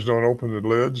them bears don't open the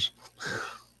lids?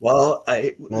 Well,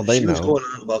 they she was know. going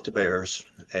on about the bears,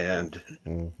 and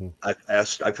I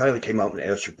finally came out and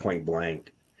asked her point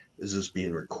blank, is this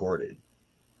being recorded?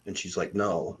 And she's like,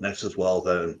 no. And I says, well,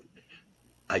 then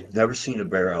I've never seen a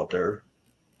bear out there.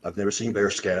 I've never seen bear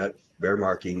scat, bear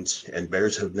markings, and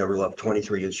bears have never left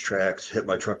 23-inch tracks, hit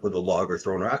my truck with a log, or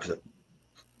thrown rocks at them.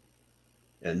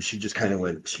 And she just kind of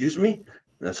went, excuse me?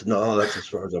 And I said, no, that's as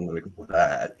far as I'm going to go with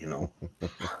that, you know.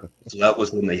 So that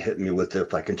was when they hit me with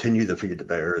if I continue to feed the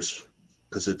bears,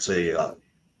 because it's a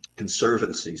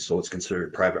conservancy, so it's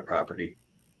considered private property.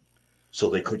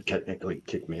 So they could technically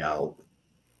kick me out.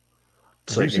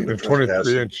 So like the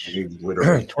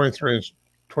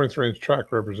 23-inch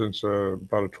track represents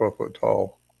about a 12-foot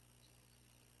tall.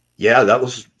 Yeah, that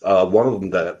was one of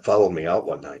them that followed me out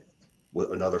one night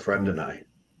with another friend and I,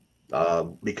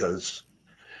 because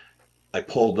I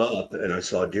pulled up and I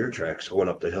saw deer tracks going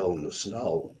up the hill in the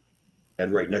snow,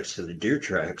 and right next to the deer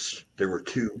tracks there were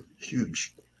 2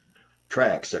 huge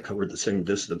tracks that covered the same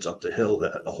distance up the hill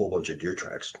that a whole bunch of deer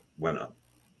tracks went up.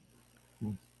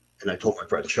 And I told my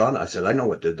friend Sean, I said, I know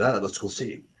what did that. Let's go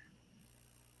see.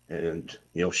 And,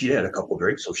 you know, she had a couple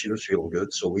drinks, so she was feeling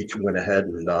good. So we went ahead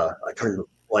and I turned the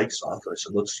lights off. I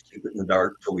said, let's keep it in the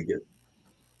dark till we get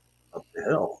up the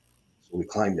hill. So we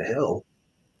climbed the hill.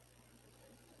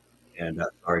 And,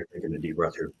 sorry, taking a deep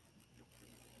breath here.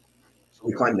 So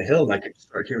we climbed the hill and I could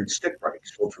start hearing stick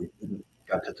breaks once we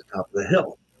got to the top of the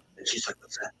hill. And she's like,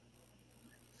 what's that?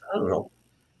 I don't know.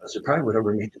 I said, probably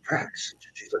whatever made the tracks.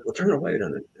 She's like, well, turn the light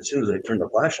on it. As soon as I turned the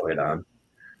flashlight on,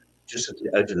 just at the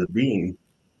edge of the beam,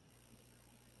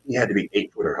 he had to be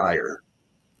 8 foot or higher.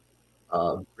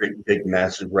 Great, big,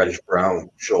 massive, reddish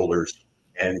brown shoulders.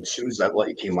 And as soon as that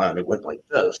light came on, it went like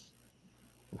this,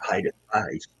 hide its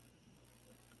eyes.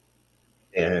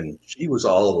 And she was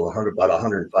all about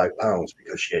 105 pounds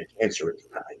because she had cancer at the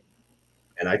time.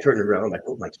 And I turned around, I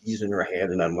put my keys in her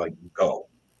hand, and I'm like, go.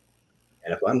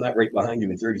 And if I'm not right behind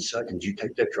you in 30 seconds, you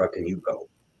take that truck and you go.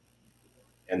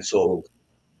 And so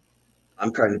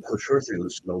I'm trying to push her through the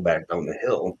snow back down the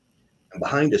hill. And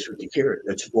behind us, we can hear it.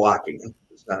 It's blocking.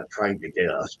 It's not trying to get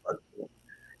us, but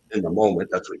in the moment,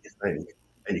 that's what you think.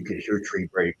 And you could hear tree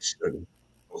breaks and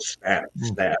snap,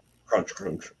 snap, crunch,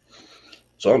 crunch.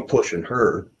 So I'm pushing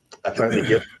her. I finally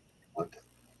get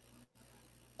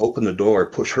open the door,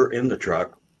 push her in the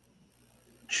truck,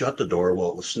 shut the door while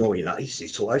it was snowy and icy.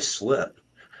 So I slip,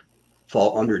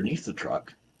 fall underneath the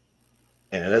truck.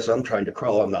 And as I'm trying to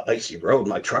crawl on the icy road,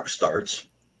 my truck starts.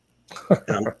 And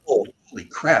I'm holy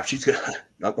crap,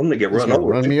 I'm going to get run over.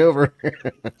 Run me over.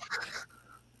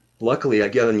 Luckily, I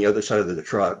get on the other side of the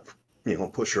truck, you know,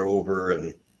 push her over,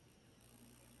 and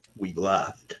we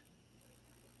left.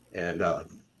 And a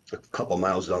couple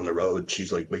miles down the road,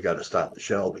 she's like, we got to stop the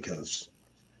shell because,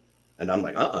 and I'm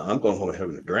like, I'm going home and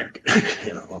having a drink,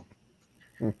 you know.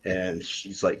 And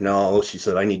she's like, no, she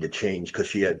said, I need to change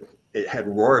because it had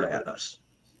roared at us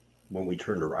when we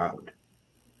turned around.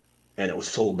 And it was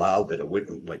so loud that it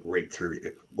wouldn't like right through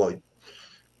you. Well,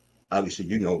 obviously,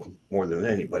 you know more than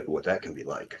anybody what that can be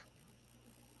like.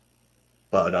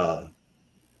 But,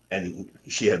 and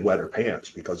she had wetter pants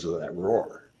because of that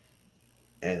roar.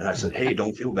 And I said, hey,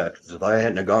 don't feel bad. Because if I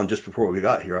hadn't gone just before we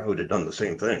got here, I would have done the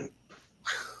same thing.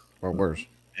 Or worse.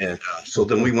 And so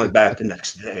then we went back the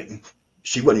next day.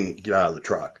 She wouldn't get out of the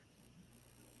truck.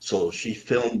 So she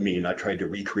filmed me and I tried to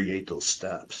recreate those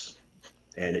steps.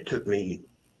 And it took me,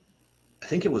 I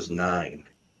think it was 9.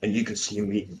 And you could see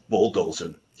me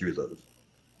bulldozing through those.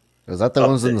 Is that the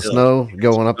ones in the snow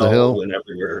going up the hill? And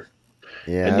everywhere.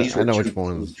 Yeah, and these I know were which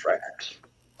ones. Tracks.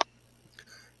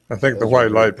 I think the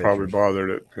white light probably bothered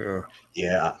it. Yeah.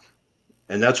 Yeah.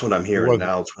 And that's what I'm hearing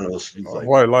now. It's one of those things like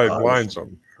white light blinds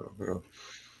them. Yeah.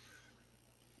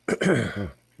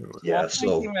 Well,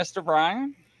 thank you, Mr.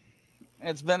 Brian.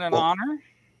 It's been an honor.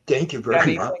 Thank you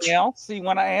very much. Anything else you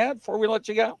want to add before we let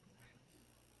you go?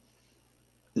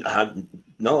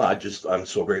 No, I'm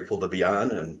so grateful to be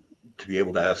on and to be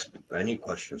able to ask any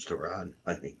questions to Ron.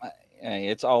 I mean, Hey,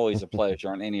 it's always a pleasure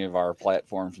on any of our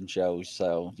platforms and shows.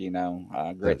 So,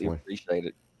 I greatly Definitely. appreciate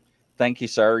it. Thank you,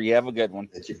 sir. You have a good one.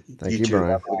 thank you. Thank You you, too.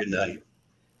 Brian. Have a good night.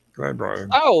 Good night, Brian.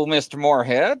 Oh, Mr.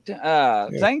 Moorhead, Yeah.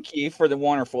 thank you for the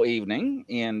wonderful evening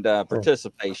and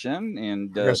participation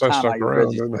and I guess I time out stuck of your around,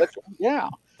 busy didn't I? schedule. Yeah.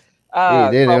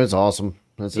 He did. It So, was awesome.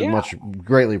 That's yeah. much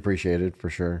greatly appreciated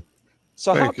for sure.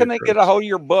 So, how Thank can you, they Chris. get a hold of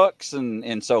your books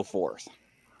and so forth?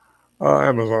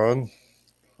 Amazon,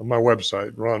 on my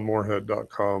website,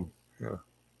 ronmoorhead.com. Yeah.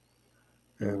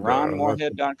 And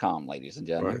RonMoorhead.com, ladies and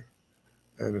gentlemen. right.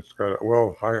 And it's got,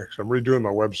 I'm redoing my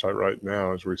website right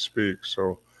now as we speak.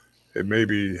 So it may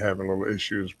be having little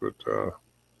issues, but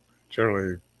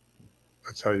generally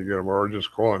that's how you get them. Or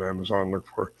just go on Amazon, look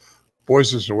for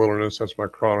Voices in the Wilderness. That's my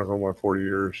chronicle, my 40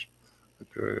 years.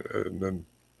 And then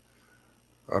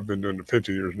I've been doing it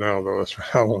 50 years now, though. That's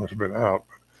how long it's been out.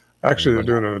 But actually, they're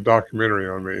doing a documentary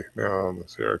on me now on the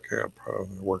Sierra Camp.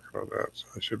 They're working on that. So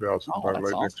I should be out sometime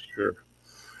late next year.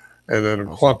 And then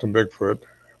Quantum Bigfoot,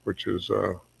 which has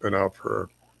been out for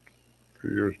a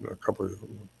few years now,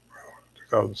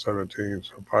 2017,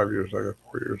 so 5 years, I got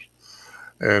 4 years.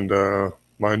 And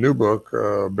my new book,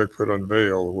 Bigfoot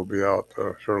Unveiled, will be out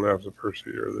shortly after the first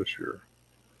year this year.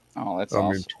 Oh, that's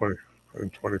awesome. In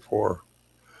 24.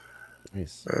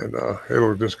 Nice. And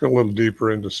it'll just go a little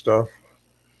deeper into stuff.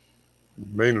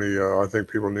 Mainly, I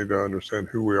think people need to understand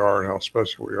who we are and how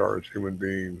special we are as human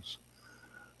beings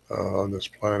on this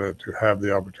planet, to have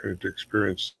the opportunity to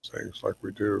experience things like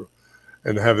we do,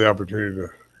 and to have the opportunity to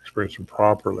experience them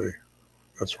properly.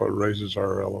 That's what raises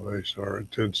our elevation, our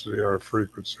intensity, our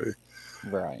frequency.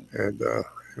 Right. And,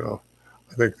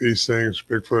 I think these things,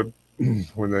 Bigfoot,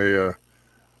 when they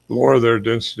lower their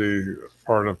density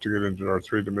far enough to get into our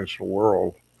three-dimensional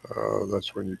world,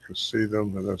 that's when you can see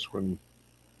them, and that's when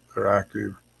they're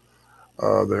active.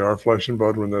 They are flesh and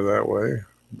blood when they're that way,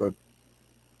 but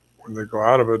when they go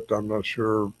out of it, I'm not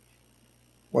sure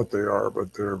what they are,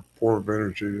 but they're a form of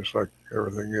energy, just like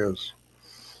everything is.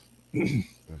 In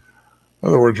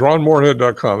other words,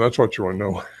 ronmoorhead.com. That's what you want to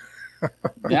know.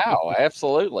 No,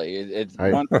 absolutely. It's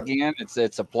once again,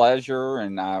 it's a pleasure,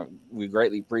 and we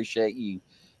greatly appreciate you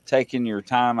taking your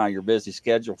time out of your busy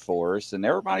schedule for us. And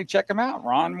everybody, check them out,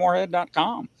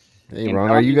 ronmoorhead.com. Hey,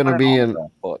 Ron, are you going to be in?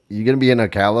 You going to be in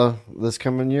Ocala this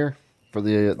coming year for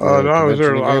the no, I was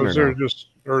there. again, I was there just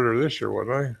earlier this year,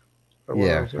 wasn't I?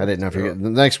 Yeah, I didn't know if the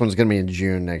next one's going to be in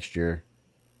June next year.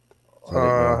 So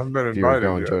I haven't been invited if you were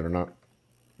going yet. to it or not.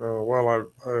 Well,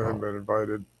 I haven't been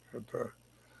invited. But,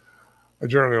 I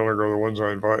generally only go to the ones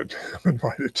I invite. I'm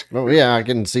invited to. Oh yeah, I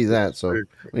can see that. So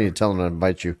we need to tell them to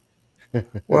invite you.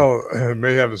 Well, it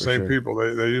may have the same people.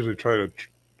 They usually try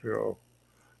to,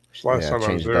 last time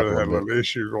I was there, they had a little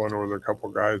issue going with a couple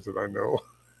guys that I know.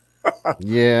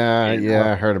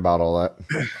 Yeah, I heard about all that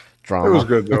drama. It was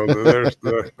good though.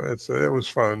 It was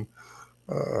fun,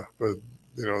 but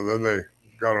then they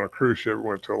got on a cruise ship and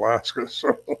went to Alaska.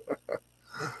 So,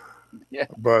 yeah.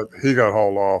 But he got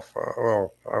hauled off.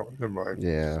 Never mind.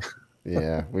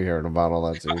 Yeah, we heard about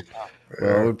all that too.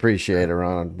 Well, we appreciate it,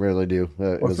 Ron. I really do.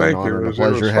 It was thank an honor you. and a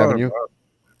pleasure having you.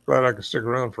 Glad I could stick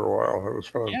around for a while. It was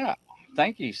fun. Yeah,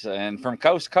 thank you. And from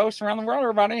coast to coast around the world,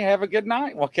 everybody, have a good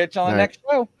night. We'll catch you on the next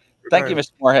show. Thank you,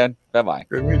 Mr. Moorhead. Bye-bye.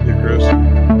 Good meeting you, Chris.